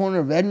 right at the corner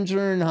of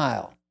Edinger and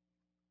Heil,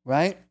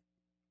 right?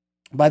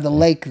 By the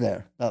lake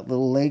there. That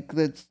little lake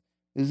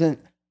is it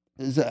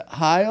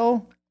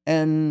Heil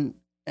and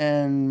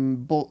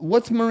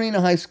what's Marina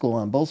High School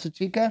on? Bolsa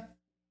Chica?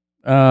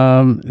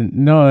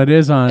 No, it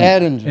is on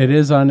Edinger. It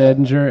is on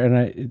Edinger,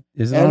 and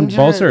is it on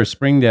Bolsa or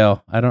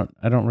Springdale? I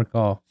don't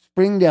recall.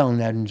 Springdale and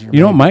Edinger. You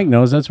know what Mike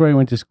knows? That's where he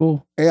went to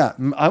school. Yeah,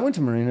 I went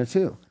to Marina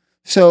too.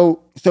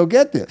 So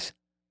get this.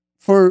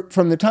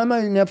 From the time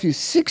my nephew's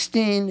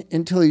 16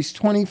 until he's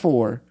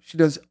 24, she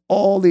does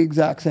all the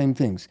exact same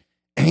things.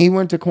 He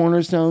went to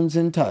Cornerstones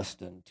in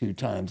Tustin 2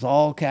 times,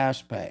 all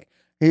cash pay.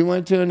 He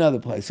went to another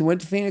place. He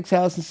went to Phoenix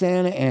House in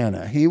Santa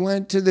Ana. He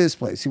went to this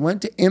place. He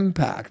went to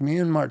Impact. Me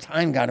and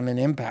Martine got him in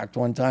Impact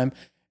one time,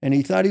 and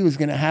he thought he was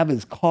going to have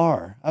his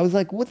car. I was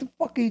like, what the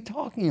fuck are you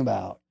talking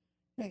about?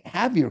 Like,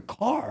 have your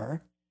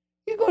car?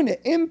 You're going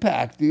to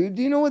Impact, dude.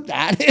 Do you know what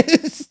that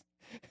is?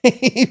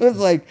 He was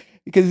like,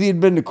 because he had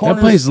been to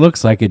Cornerstones. That place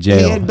looks like a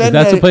jail.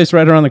 That's a place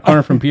right around the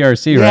corner from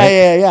PRC,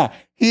 right? Yeah.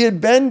 He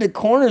had been to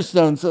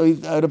Cornerstone, so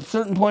at a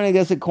certain point, I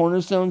guess at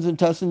Cornerstones in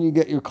Tustin, you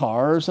get your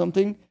car or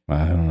something.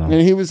 I don't know.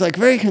 And he was like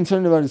very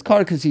concerned about his car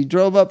because he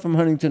drove up from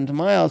Huntington to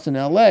my house in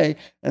LA,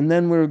 and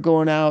then we were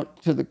going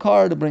out to the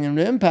car to bring him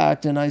to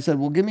Impact, and I said,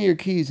 well, give me your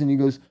keys. And he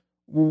goes,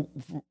 well,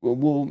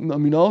 I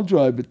mean, I'll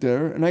drive it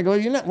there. And I go,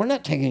 we're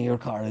not taking your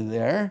car to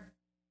there.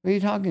 What are you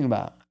talking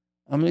about?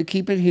 I'm going to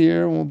keep it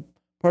here. We'll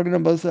park it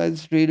on both sides of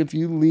the street. If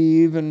you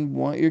leave and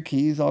want your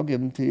keys, I'll give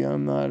them to you.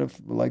 I'm not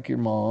like your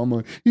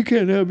mom. You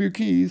can't have your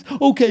keys.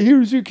 Okay,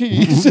 here's your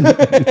keys.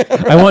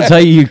 I won't tell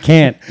you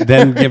can't,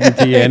 then give them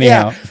to you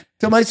anyhow. Yeah.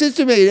 So my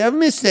sister made a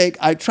mistake.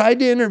 I tried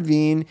to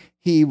intervene.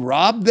 He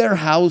robbed their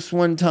house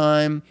one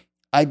time.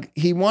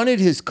 He wanted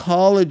his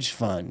college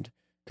fund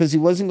because he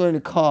wasn't going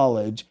to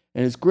college,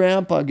 and his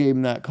grandpa gave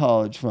him that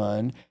college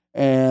fund,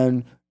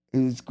 and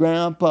his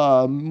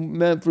grandpa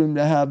meant for him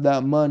to have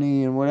that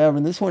money and whatever.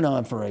 And this went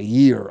on for a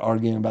year,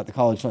 arguing about the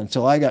college fund.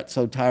 So I got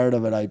so tired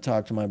of it, I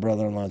talked to my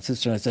brother-in-law and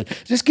sister, and I said,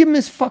 just give him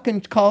his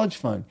fucking college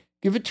fund.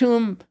 Give it to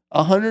him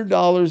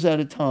 $100 at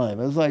a time.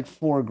 It was like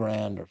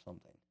 $4,000 or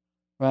something,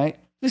 right?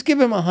 Just give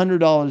him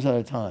 $100 at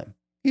a time.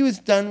 He was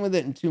done with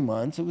it in 2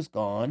 months. It was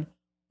gone,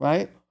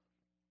 right?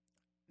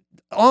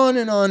 On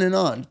and on and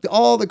on.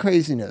 All the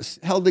craziness.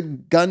 Held a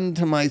gun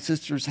to my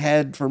sister's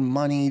head for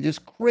money.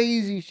 Just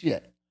crazy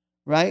shit,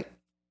 right?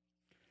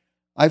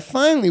 I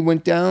finally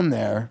went down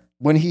there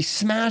when he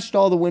smashed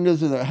all the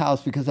windows of their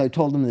house because I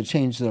told him to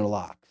change their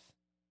locks.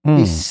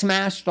 He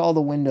smashed all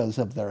the windows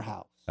of their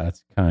house.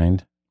 That's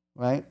kind.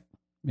 Right?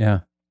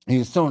 Yeah. He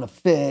was throwing a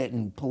fit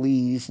and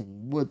police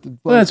and what the fuck.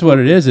 Well, that's what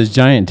it is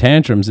giant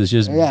tantrums. It's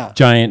just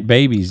giant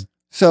babies.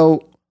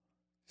 So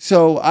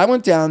I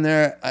went down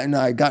there and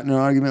I got in an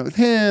argument with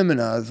him,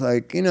 and I was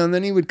like, and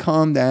then he would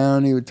calm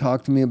down. He would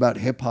talk to me about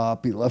hip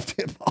hop. He loved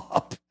hip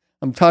hop.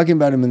 I'm talking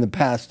about him in the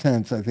past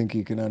tense. I think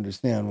you can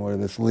understand where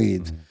this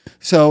leads.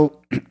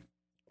 Mm-hmm.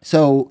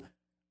 So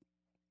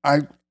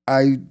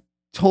I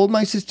told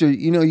my sister,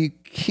 you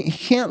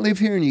can't live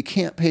here and you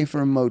can't pay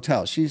for a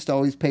motel. She used to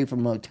always pay for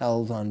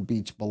motels on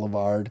Beach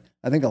Boulevard.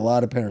 I think a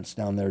lot of parents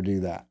down there do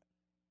that,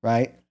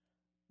 right?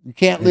 You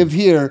can't live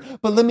here,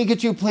 but let me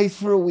get you a place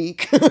for a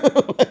week.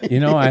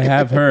 I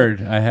have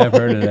heard of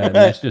that.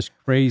 That's just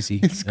crazy.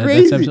 It's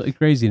crazy. That's absolutely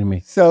crazy to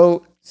me.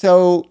 So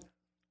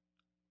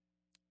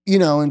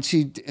and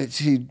she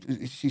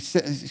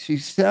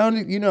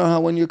sounded, how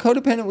when you're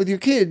codependent with your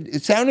kid,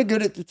 it sounded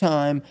good at the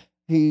time.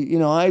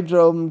 I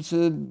drove him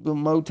to the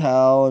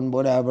motel and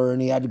whatever, and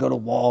he had to go to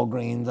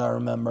Walgreens, I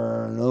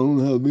remember, and I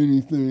don't have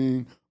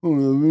anything.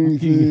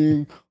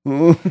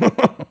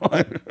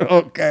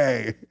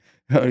 Okay.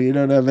 Oh, you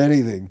don't have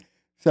anything.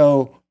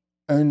 So,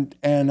 and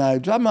I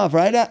dropped him off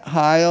right at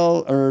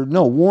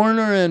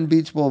Warner and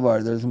Beach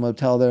Boulevard. There's a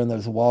motel there and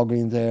there's a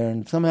Walgreens there,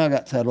 and somehow I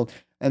got settled.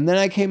 And then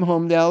I came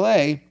home to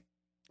LA,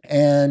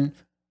 and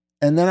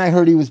then I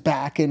heard he was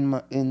back in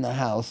the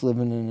house,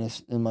 living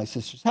in my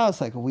sister's house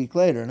like a week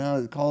later. And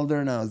I called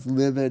her and I was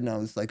livid and I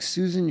was like,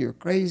 Susan, you're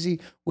crazy.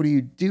 What are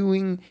you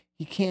doing?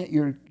 You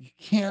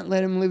can't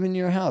let him live in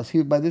your house.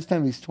 By this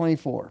time he's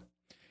 24.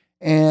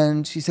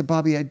 And she said,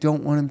 Bobby, I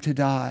don't want him to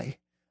die.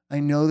 I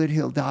know that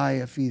he'll die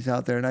if he's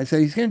out there. And I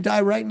said, he's going to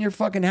die right in your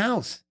fucking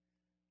house.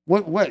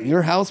 What?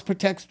 Your house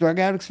protects drug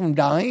addicts from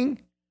dying?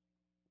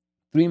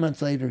 3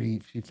 months later,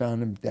 she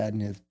found him dead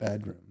in his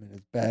bedroom, in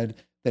his bed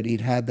that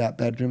he'd had that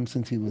bedroom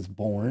since he was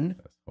born.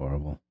 That's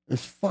horrible.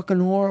 It's fucking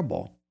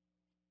horrible,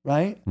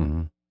 right?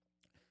 Mm-hmm.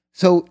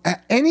 So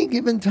at any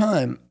given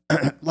time,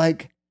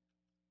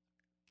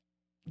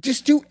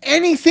 just do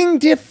anything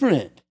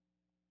different.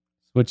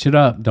 Switch it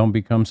up. Don't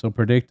become so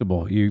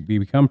predictable. You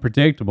become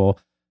predictable,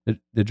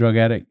 the drug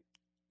addict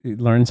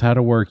learns how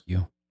to work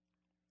you.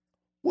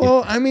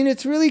 Well, I mean,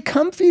 it's really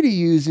comfy to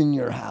use in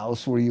your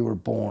house where you were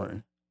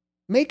born.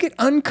 Make it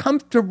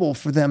uncomfortable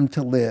for them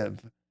to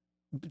live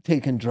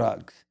taking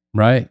drugs.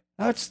 Right.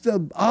 That's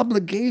the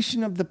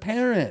obligation of the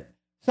parent.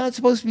 It's not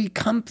supposed to be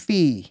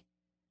comfy.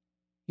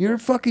 You're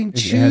fucking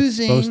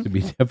choosing. It's supposed to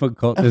be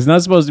difficult. It's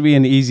not supposed to be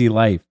an easy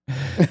life.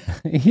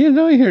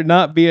 You're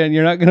not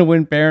going to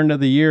win Parent of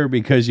the Year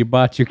because you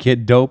bought your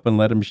kid dope and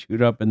let him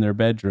shoot up in their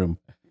bedroom.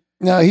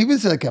 No, he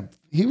was like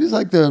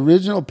the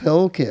original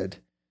pill kid.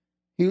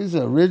 He was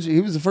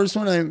the first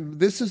one.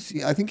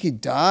 I think he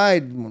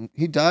died when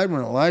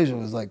Elijah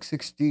was like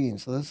 16.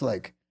 So that's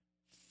like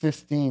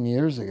 15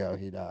 years ago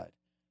he died.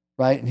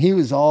 Right? And he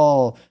was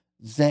all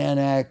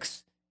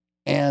Xanax,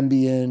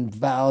 Ambien,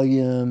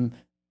 Valium,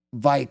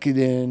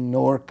 Vicodin,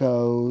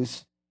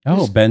 Norcos.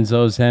 Oh,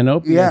 benzos and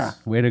opiates. Yeah.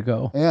 Way to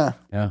go. Yeah.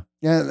 Yeah.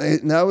 Yeah.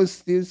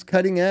 He was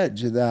cutting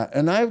edge of that.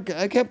 And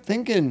I kept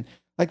thinking,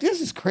 like,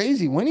 this is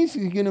crazy. When is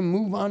he going to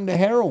move on to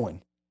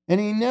heroin? And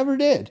he never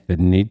did.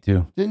 Didn't need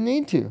to.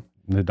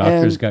 The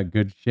doctors got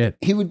good shit.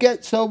 He would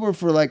get sober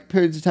for like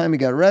periods of time. He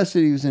got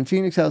arrested. He was in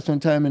Phoenix House one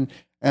time,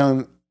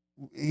 and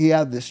he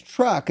had this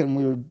truck, and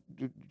we were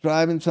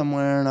driving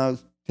somewhere, and I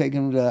was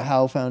taking him to the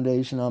Howe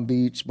Foundation on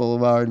Beach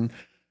Boulevard,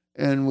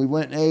 and we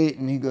went and ate,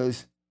 and he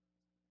goes,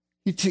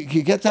 he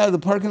gets out of the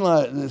parking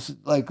lot at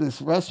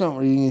this restaurant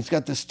we're eating. He's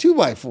got this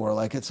 2x4,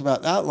 like it's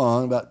about that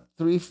long, about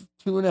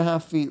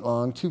 2.5 feet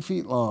long, 2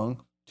 feet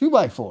long,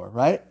 2x4,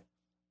 right?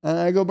 And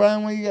I go,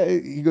 Brian, what you got?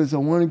 He goes, I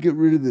want to get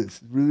rid of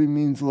this. It really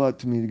means a lot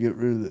to me to get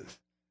rid of this.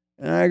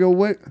 And I go,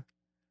 what?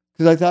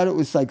 Because I thought it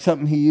was like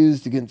something he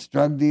used against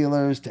drug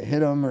dealers to hit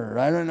them, or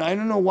I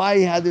don't know why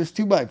he had this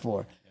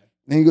 2x4.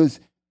 And he goes,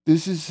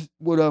 this is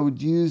what I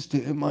would use to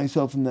hit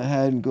myself in the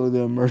head and go to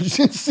the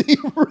emergency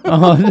room.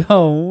 Oh,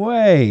 no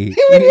way.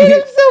 He would hit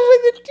himself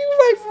with a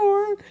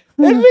 2x4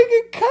 and make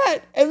a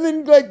cut, and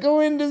then like go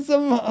into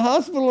some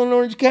hospital in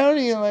Orange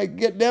County and like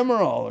get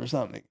Demerol or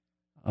something.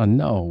 Oh,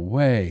 no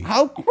way.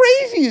 How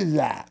crazy is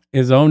that?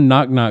 His own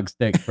knock-knock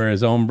stick for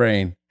his own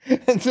brain.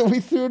 And so we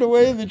threw it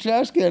away in the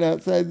trash can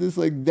outside this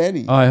like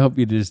Denny. Oh, I hope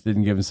you just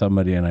didn't give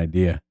somebody an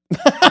idea.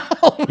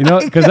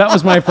 Because that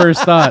was my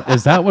first thought,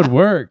 is that would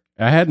work.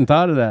 I hadn't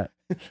thought of that.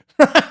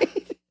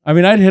 Right? I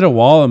mean, I'd hit a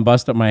wall and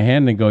bust up my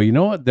hand and go, you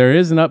know what? There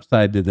is an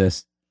upside to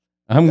this.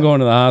 I'm going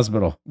to the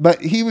hospital.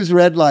 But he was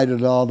red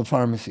lighted at all the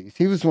pharmacies.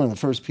 He was one of the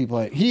first people.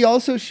 He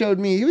also showed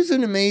me, he was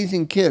an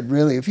amazing kid,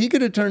 really. If he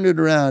could have turned it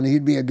around,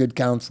 he'd be a good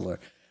counselor.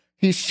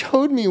 He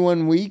showed me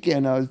one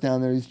weekend, I was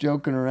down there, he's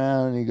joking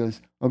around, and he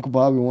goes, Uncle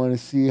Bobby, want to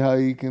see how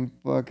you can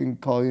fucking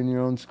call in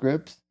your own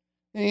scripts?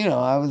 And,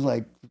 I was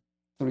like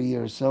 3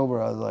 years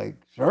sober. I was like,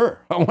 sure,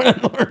 I want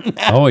to learn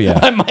that. Oh, yeah.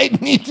 I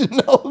might need to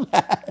know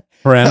that.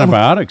 For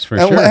antibiotics, for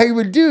sure. And what he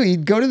would do,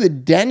 he'd go to the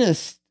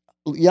dentist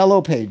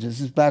Yellow Pages.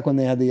 This is back when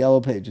they had the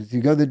Yellow Pages. You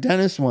go to the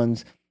dentist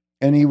ones,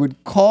 and he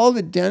would call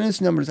the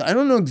dentist numbers. I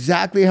don't know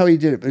exactly how he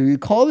did it, but he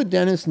would call the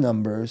dentist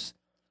numbers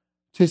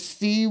to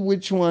see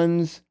which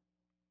ones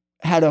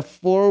had a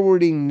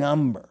forwarding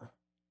number,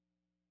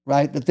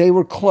 right? That they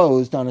were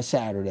closed on a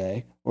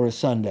Saturday or a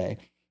Sunday.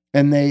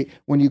 And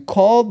when you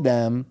called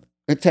them,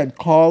 it said,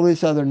 call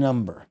this other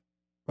number,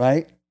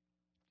 right?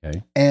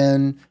 Okay.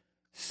 And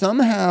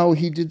somehow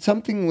he did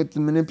something with the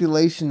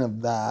manipulation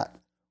of that,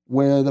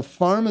 where the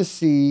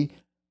pharmacy,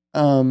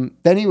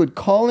 then he would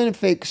call in a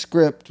fake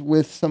script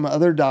with some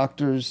other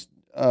doctor's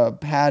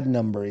pad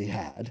number he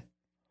had,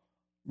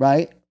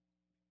 right?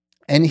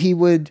 And he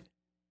would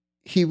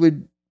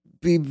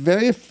be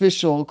very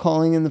official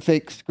calling in the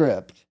fake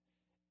script,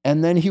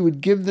 and then he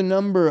would give the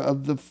number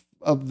of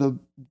the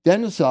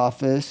dentist's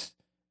office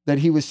that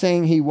he was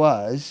saying he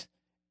was,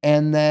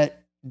 and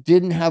that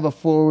didn't have a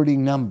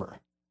forwarding number.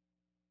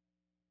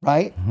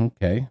 right?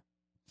 Okay.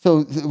 So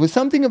it was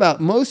something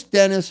about most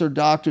dentists or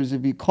doctors,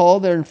 if you call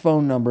their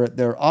phone number at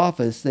their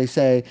office, they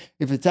say,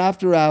 if it's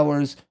after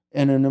hours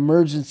and an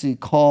emergency,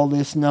 call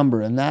this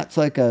number. And that's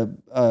like a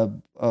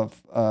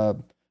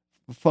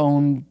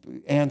phone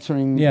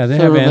answering Yeah, they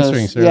service. have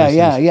answering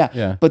services.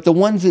 Yeah. But the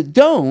ones that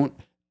don't,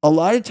 a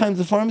lot of times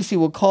the pharmacy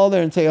will call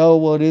there and say, oh,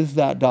 well, it is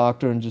that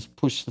doctor, and just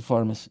push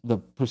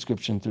the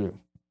prescription through.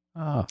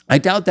 Oh. I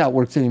doubt that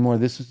works anymore.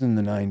 This was in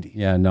the 90s.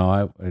 Yeah, no, I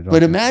don't.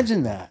 But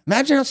imagine that.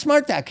 Imagine how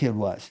smart that kid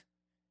was.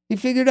 He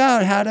figured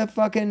out how to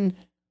fucking...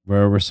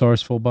 We're a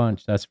resourceful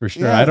bunch, that's for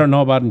sure. Yeah. I don't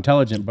know about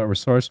intelligent, but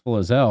resourceful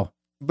as hell.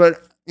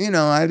 But, you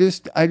know, I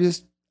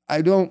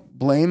don't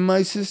blame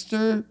my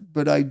sister,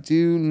 but I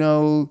do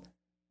know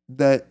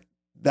that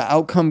the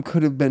outcome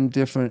could have been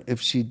different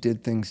if she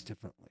did things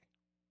differently.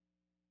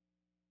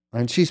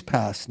 And she's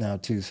passed now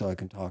too, so I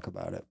can talk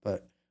about it.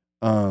 But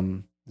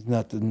it's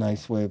not the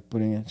nice way of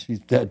putting it. She's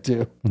dead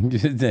too.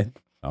 Dead.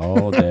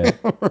 Oh, dead.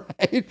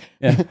 Right?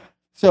 Yeah.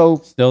 So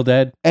Still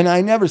dead? and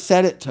I never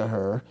said it to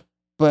her,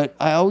 but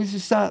I always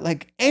just thought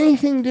like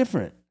anything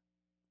different.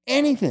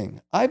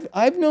 Anything.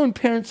 I've known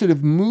parents that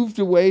have moved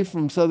away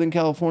from Southern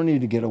California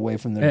to get away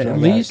from their At drug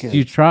least addict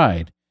you kids.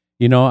 tried.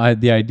 You know,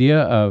 the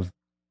idea of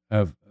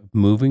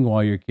moving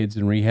while your kid's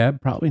in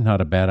rehab, probably not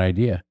a bad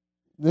idea.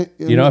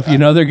 You know, if you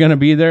know they're going to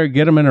be there,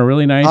 get them in a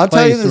really nice I'll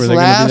tell you place this where they're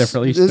going to be there last- for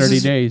at least this 30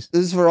 is- days.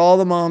 This is for all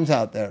the moms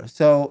out there.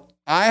 So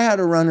I had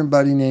a running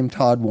buddy named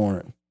Todd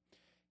Warren.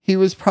 He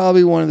was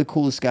probably one of the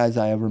coolest guys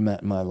I ever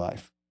met in my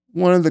life.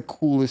 One of the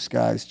coolest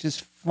guys,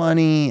 just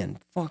funny and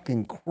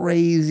fucking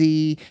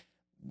crazy.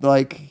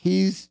 Like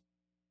he's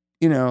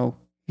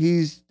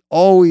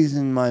always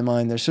in my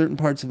mind. There's certain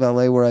parts of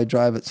LA where I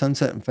drive at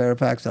Sunset and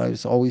Fairfax. I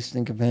just always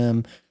think of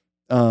him.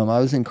 I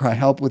was in Cry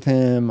Help with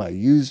him. I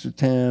used with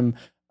him.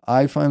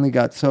 I finally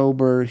got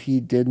sober. He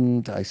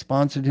didn't. I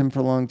sponsored him for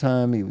a long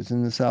time. He was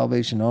in the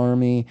Salvation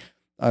Army.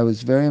 I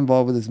was very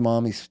involved with his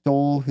mom. He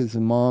stole his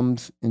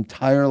mom's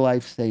entire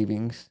life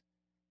savings,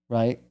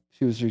 right?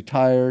 She was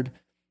retired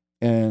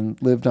and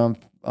lived on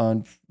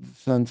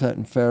Sunset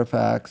and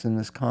Fairfax in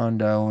this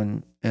condo.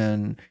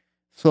 And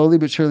slowly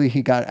but surely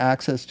he got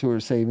access to her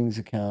savings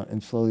account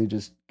and slowly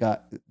just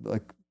got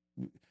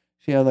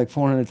she had like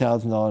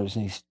 $400,000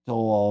 and he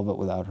stole all of it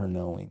without her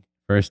knowing.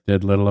 First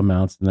did little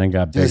amounts and then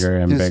got bigger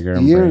and Just bigger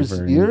and years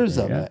braver.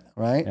 of Yeah. it,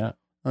 right? Yeah.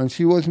 And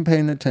she wasn't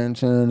paying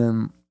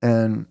attention,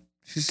 and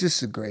she's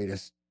just the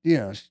greatest. You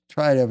know, she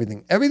tried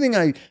everything. Everything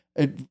I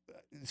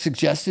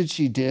suggested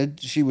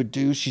she would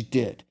do, she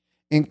did.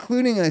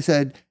 Including I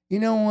said, you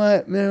know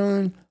what,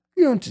 Marilyn,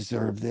 you don't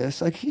deserve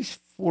this. Like he's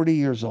 40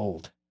 years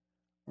old,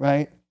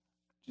 right?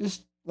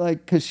 Just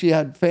like, because she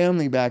had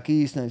family back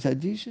east, and I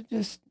said, you should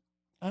just,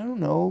 I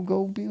don't know,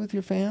 go be with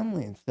your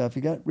family and stuff.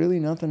 You got really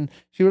nothing.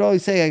 She would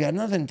always say, I got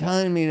nothing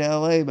tying me to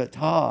LA but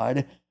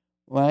Todd,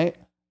 right?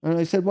 And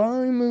I said, why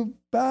don't we move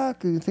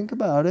back and think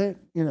about it,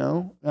 you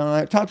know? And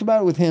I talked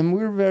about it with him.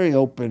 We were very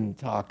open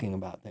talking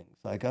about things.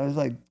 Like, I was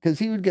like, because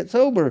he would get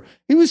sober.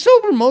 He was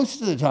sober most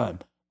of the time,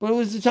 but it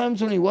was the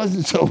times when he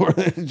wasn't sober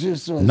that it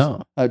just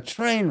was a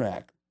train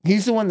wreck.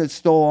 He's the one that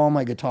stole all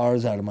my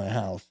guitars out of my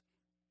house.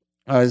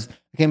 I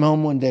came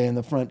home one day and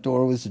the front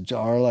door was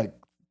ajar like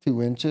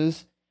 2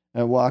 inches.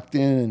 I walked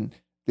in and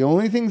the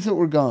only things that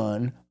were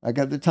gone, like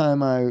at the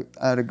time I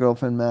had a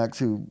girlfriend, Max,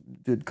 who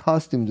did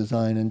costume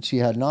design and she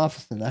had an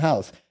office in the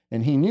house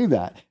and he knew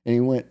that. And he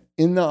went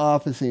in the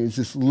office and he was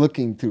just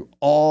looking through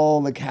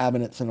all the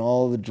cabinets and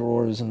all the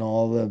drawers and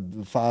all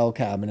the file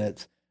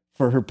cabinets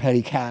for her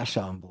petty cash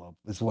envelope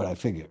is what I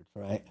figured,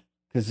 right?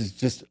 Because it's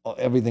just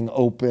everything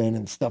open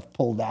and stuff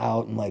pulled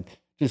out and like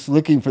just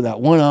looking for that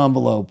one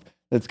envelope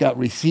that's got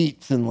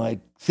receipts and like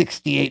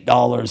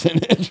 $68 in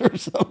it or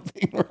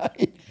something,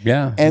 right?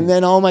 Yeah. And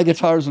then all my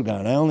guitars were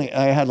gone.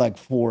 I had like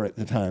 4 at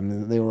the time,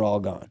 and they were all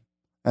gone.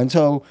 And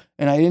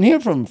I didn't hear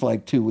from him for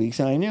like 2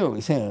 weeks, and I knew it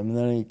was him. And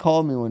then he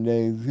called me one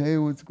day, hey,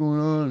 what's going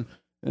on?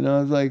 And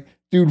I was like,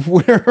 dude,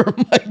 where are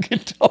my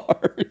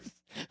guitars?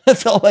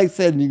 That's all I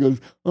said. And he goes,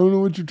 I don't know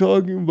what you're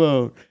talking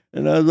about.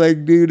 And I was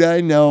like, dude,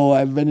 I know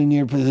I've been in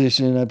your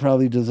position. I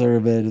probably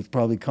deserve it. It's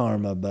probably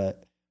karma, but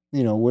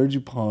you know, where'd you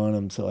pawn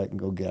them so I can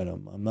go get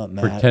them? I'm not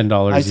mad. For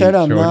 $10 I said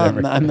each or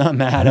whatever. I'm not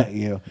mad at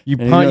you. You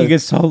And pawn, he you get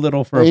so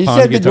little for a he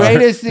pawn said guitar. the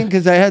greatest thing,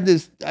 because I had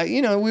this,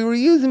 we were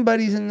using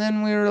buddies and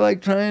then we were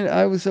like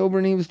I was sober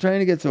and he was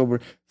trying to get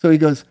sober. So he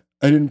goes,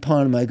 I didn't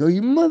pawn him. I go,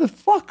 you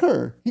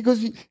motherfucker. He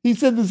goes, he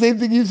said the same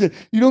thing you said.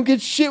 You don't get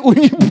shit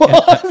when you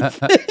pawn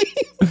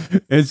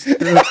things. It's true.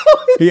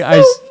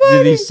 So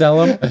did he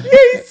sell them? Yeah,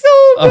 he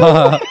sold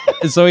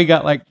them. So he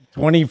got like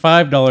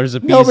 $25 a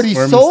piece No, but he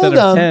for 'em sold instead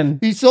of them.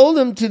 10. He sold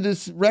them to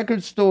this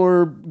record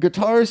store,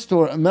 guitar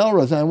store at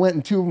Melrose. And I went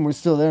and 2 of them were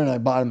still there and I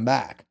bought them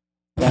back.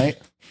 Right?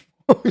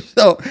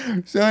 so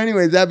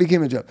anyways, that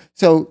became a joke.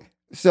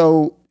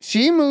 So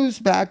she moves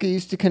back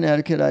east to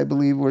Connecticut, I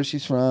believe, where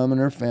she's from,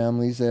 and her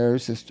family's there, her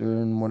sister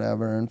and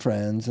whatever, and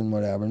friends and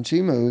whatever. And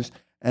she moves,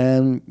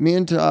 and me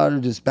and Todd are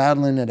just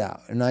battling it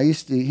out. And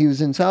he was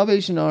in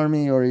Salvation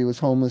Army or he was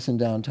homeless in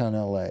downtown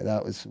LA.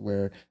 That was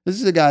where, this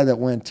is a guy that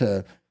went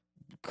to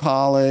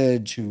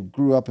college, who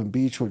grew up in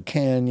Beechwood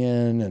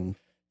Canyon and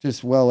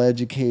just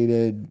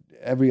well-educated,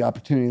 every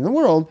opportunity in the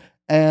world.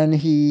 And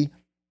he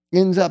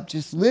ends up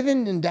just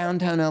living in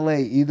downtown LA,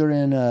 either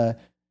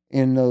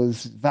in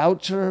those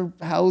voucher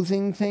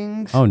housing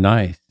things. Oh,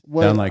 nice.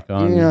 Down like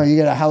on, you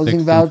get a housing 6th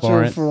and voucher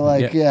Florence.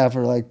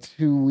 for like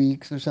 2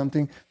 weeks or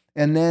something.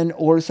 And then,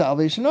 or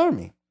Salvation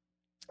Army.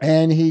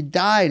 And he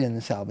died in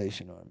the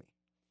Salvation Army,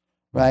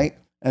 right?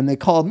 And they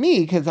called me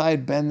because I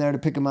had been there to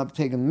pick him up,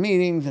 take him to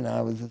meetings,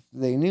 and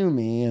they knew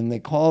me, and they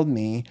called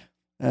me,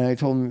 and I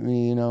told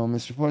me,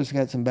 Mr. Forrest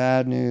got some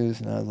bad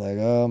news, and I was like,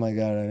 oh my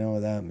God, I know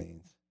what that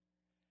means.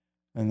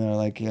 And they're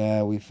like, yeah,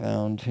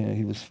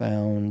 he was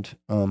found.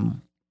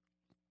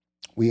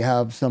 We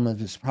have some of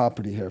his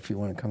property here if you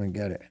want to come and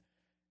get it.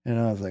 And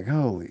I was like,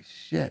 holy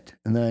shit.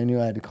 And then I knew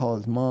I had to call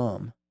his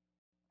mom.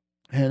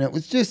 And it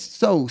was just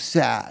so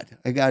sad.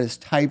 I got his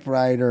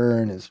typewriter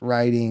and his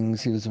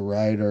writings. He was a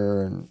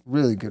writer and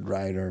really good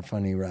writer,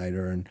 funny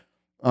writer.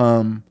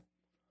 And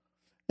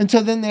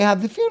so then they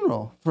have the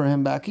funeral for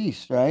him back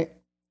east, right?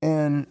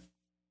 And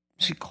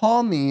she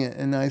called me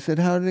and I said,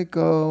 how did it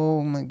go?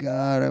 Oh my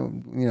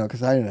God.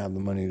 Because I didn't have the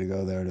money to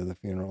go there to the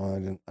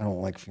funeral. I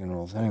don't like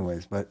funerals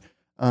anyways. But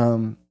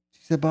she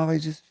said, Bob, I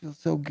just feel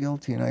so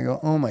guilty. And I go,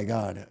 oh my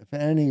God, if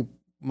any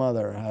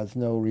mother has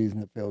no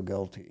reason to feel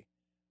guilty.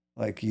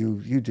 Like you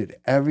did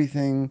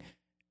everything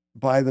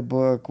by the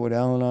book, what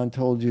Al-Anon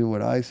told you,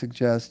 what I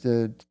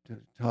suggested.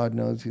 Todd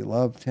knows you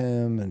loved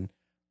him.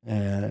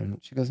 And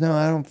she goes,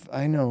 no,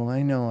 I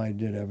know I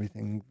did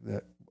everything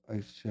that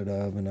I should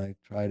have, and I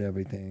tried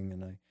everything,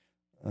 and I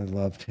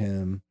loved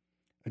him.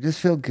 I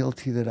just feel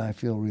guilty that I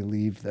feel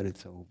relieved that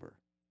it's over.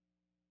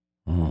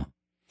 Mm.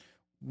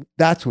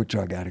 That's what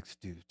drug addicts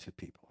do to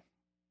people.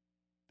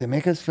 They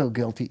make us feel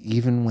guilty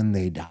even when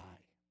they die.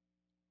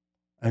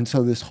 And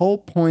so this whole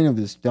point of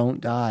this don't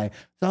die, is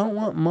I don't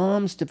want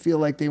moms to feel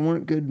like they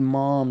weren't good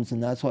moms,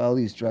 and that's why all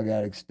these drug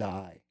addicts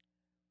die.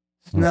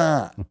 It's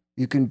not.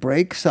 You can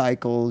break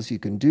cycles, you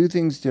can do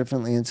things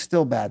differently, and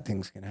still bad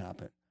things can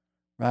happen,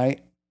 right?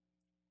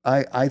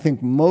 I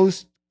think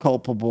most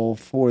culpable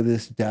for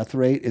this death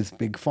rate is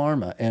Big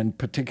Pharma, and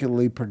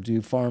particularly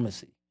Purdue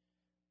Pharmacy.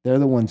 They're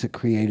the ones that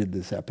created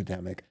this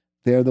epidemic.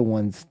 They're the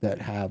ones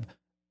that have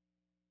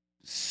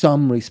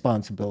some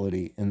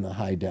responsibility in the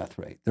high death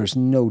rate. There's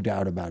no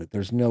doubt about it.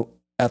 There's no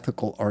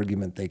ethical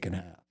argument they can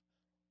have,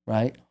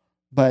 right?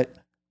 But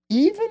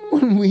even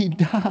when we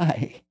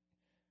die,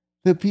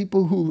 the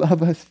people who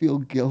love us feel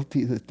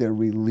guilty that they're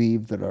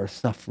relieved that our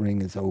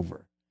suffering is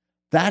over.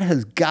 That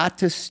has got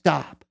to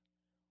stop.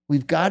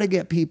 We've got to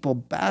get people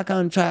back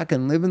on track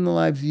and living the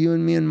lives you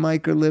and me and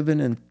Mike are living,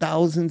 and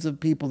thousands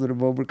of people that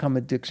have overcome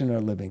addiction are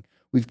living.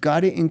 We've got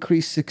to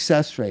increase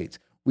success rates.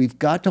 We've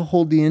got to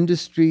hold the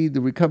industry,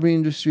 the recovery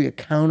industry,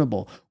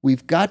 accountable.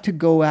 We've got to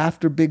go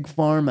after Big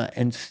Pharma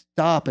and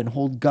stop and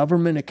hold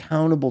government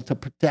accountable to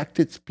protect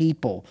its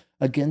people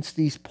against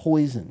these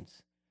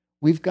poisons.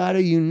 We've got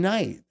to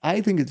unite.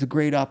 I think it's a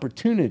great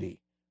opportunity.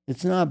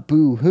 It's not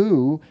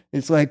boo-hoo.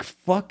 It's like,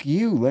 fuck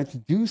you, let's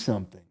do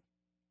something.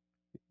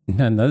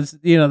 And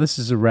this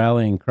is a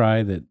rallying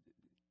cry that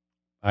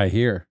I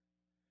hear,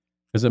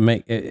 because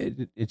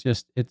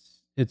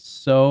it's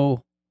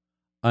so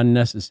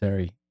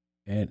unnecessary.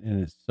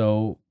 And it's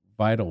so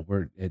vital.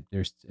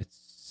 It's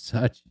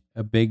such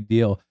a big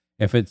deal.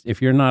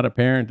 If you're not a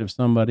parent of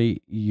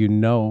somebody,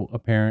 a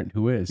parent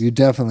who is. You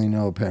definitely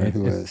know a parent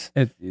who is.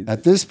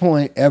 At this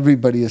point,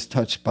 everybody is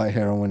touched by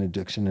heroin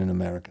addiction in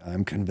America.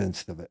 I'm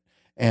convinced of it.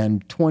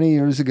 And 20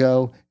 years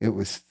ago, it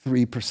was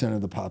 3% of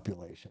the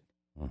population.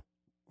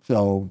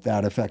 So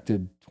that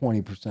affected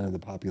 20% of the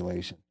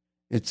population.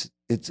 It's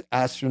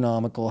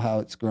astronomical how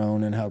it's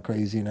grown and how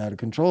crazy and out of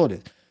control it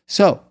is.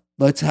 So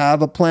let's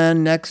have a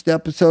plan next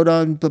episode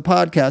on the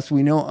podcast.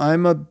 We know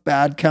I'm a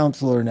bad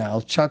counselor now.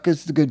 Chuck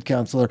is the good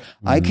counselor.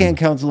 Mm-hmm. I can't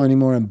counsel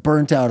anymore. I'm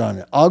burnt out on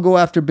it. I'll go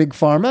after Big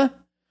Pharma.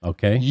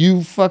 Okay.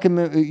 You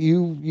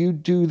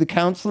do the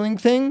counseling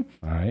thing.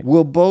 All right.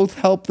 We'll both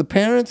help the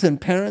parents, and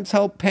parents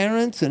help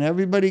parents, and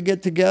everybody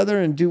get together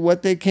and do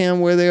what they can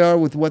where they are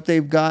with what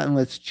they've got, and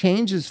let's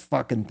change this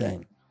fucking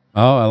thing.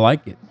 Oh, I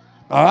like it.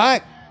 All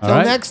right.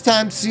 Till next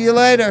time. See you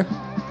later.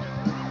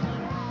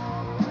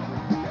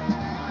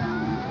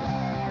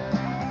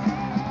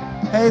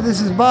 Hey, this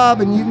is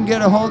Bob, and you can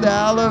get a hold of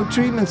Aloe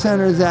Treatment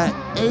Centers at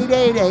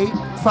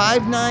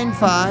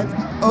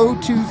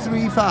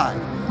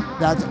 888-595-0235.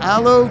 That's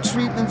Aloe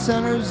Treatment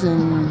Centers in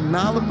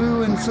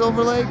Malibu and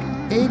Silver Lake,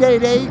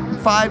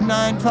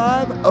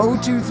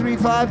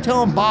 888-595-0235.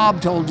 Tell them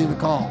Bob told you to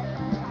call.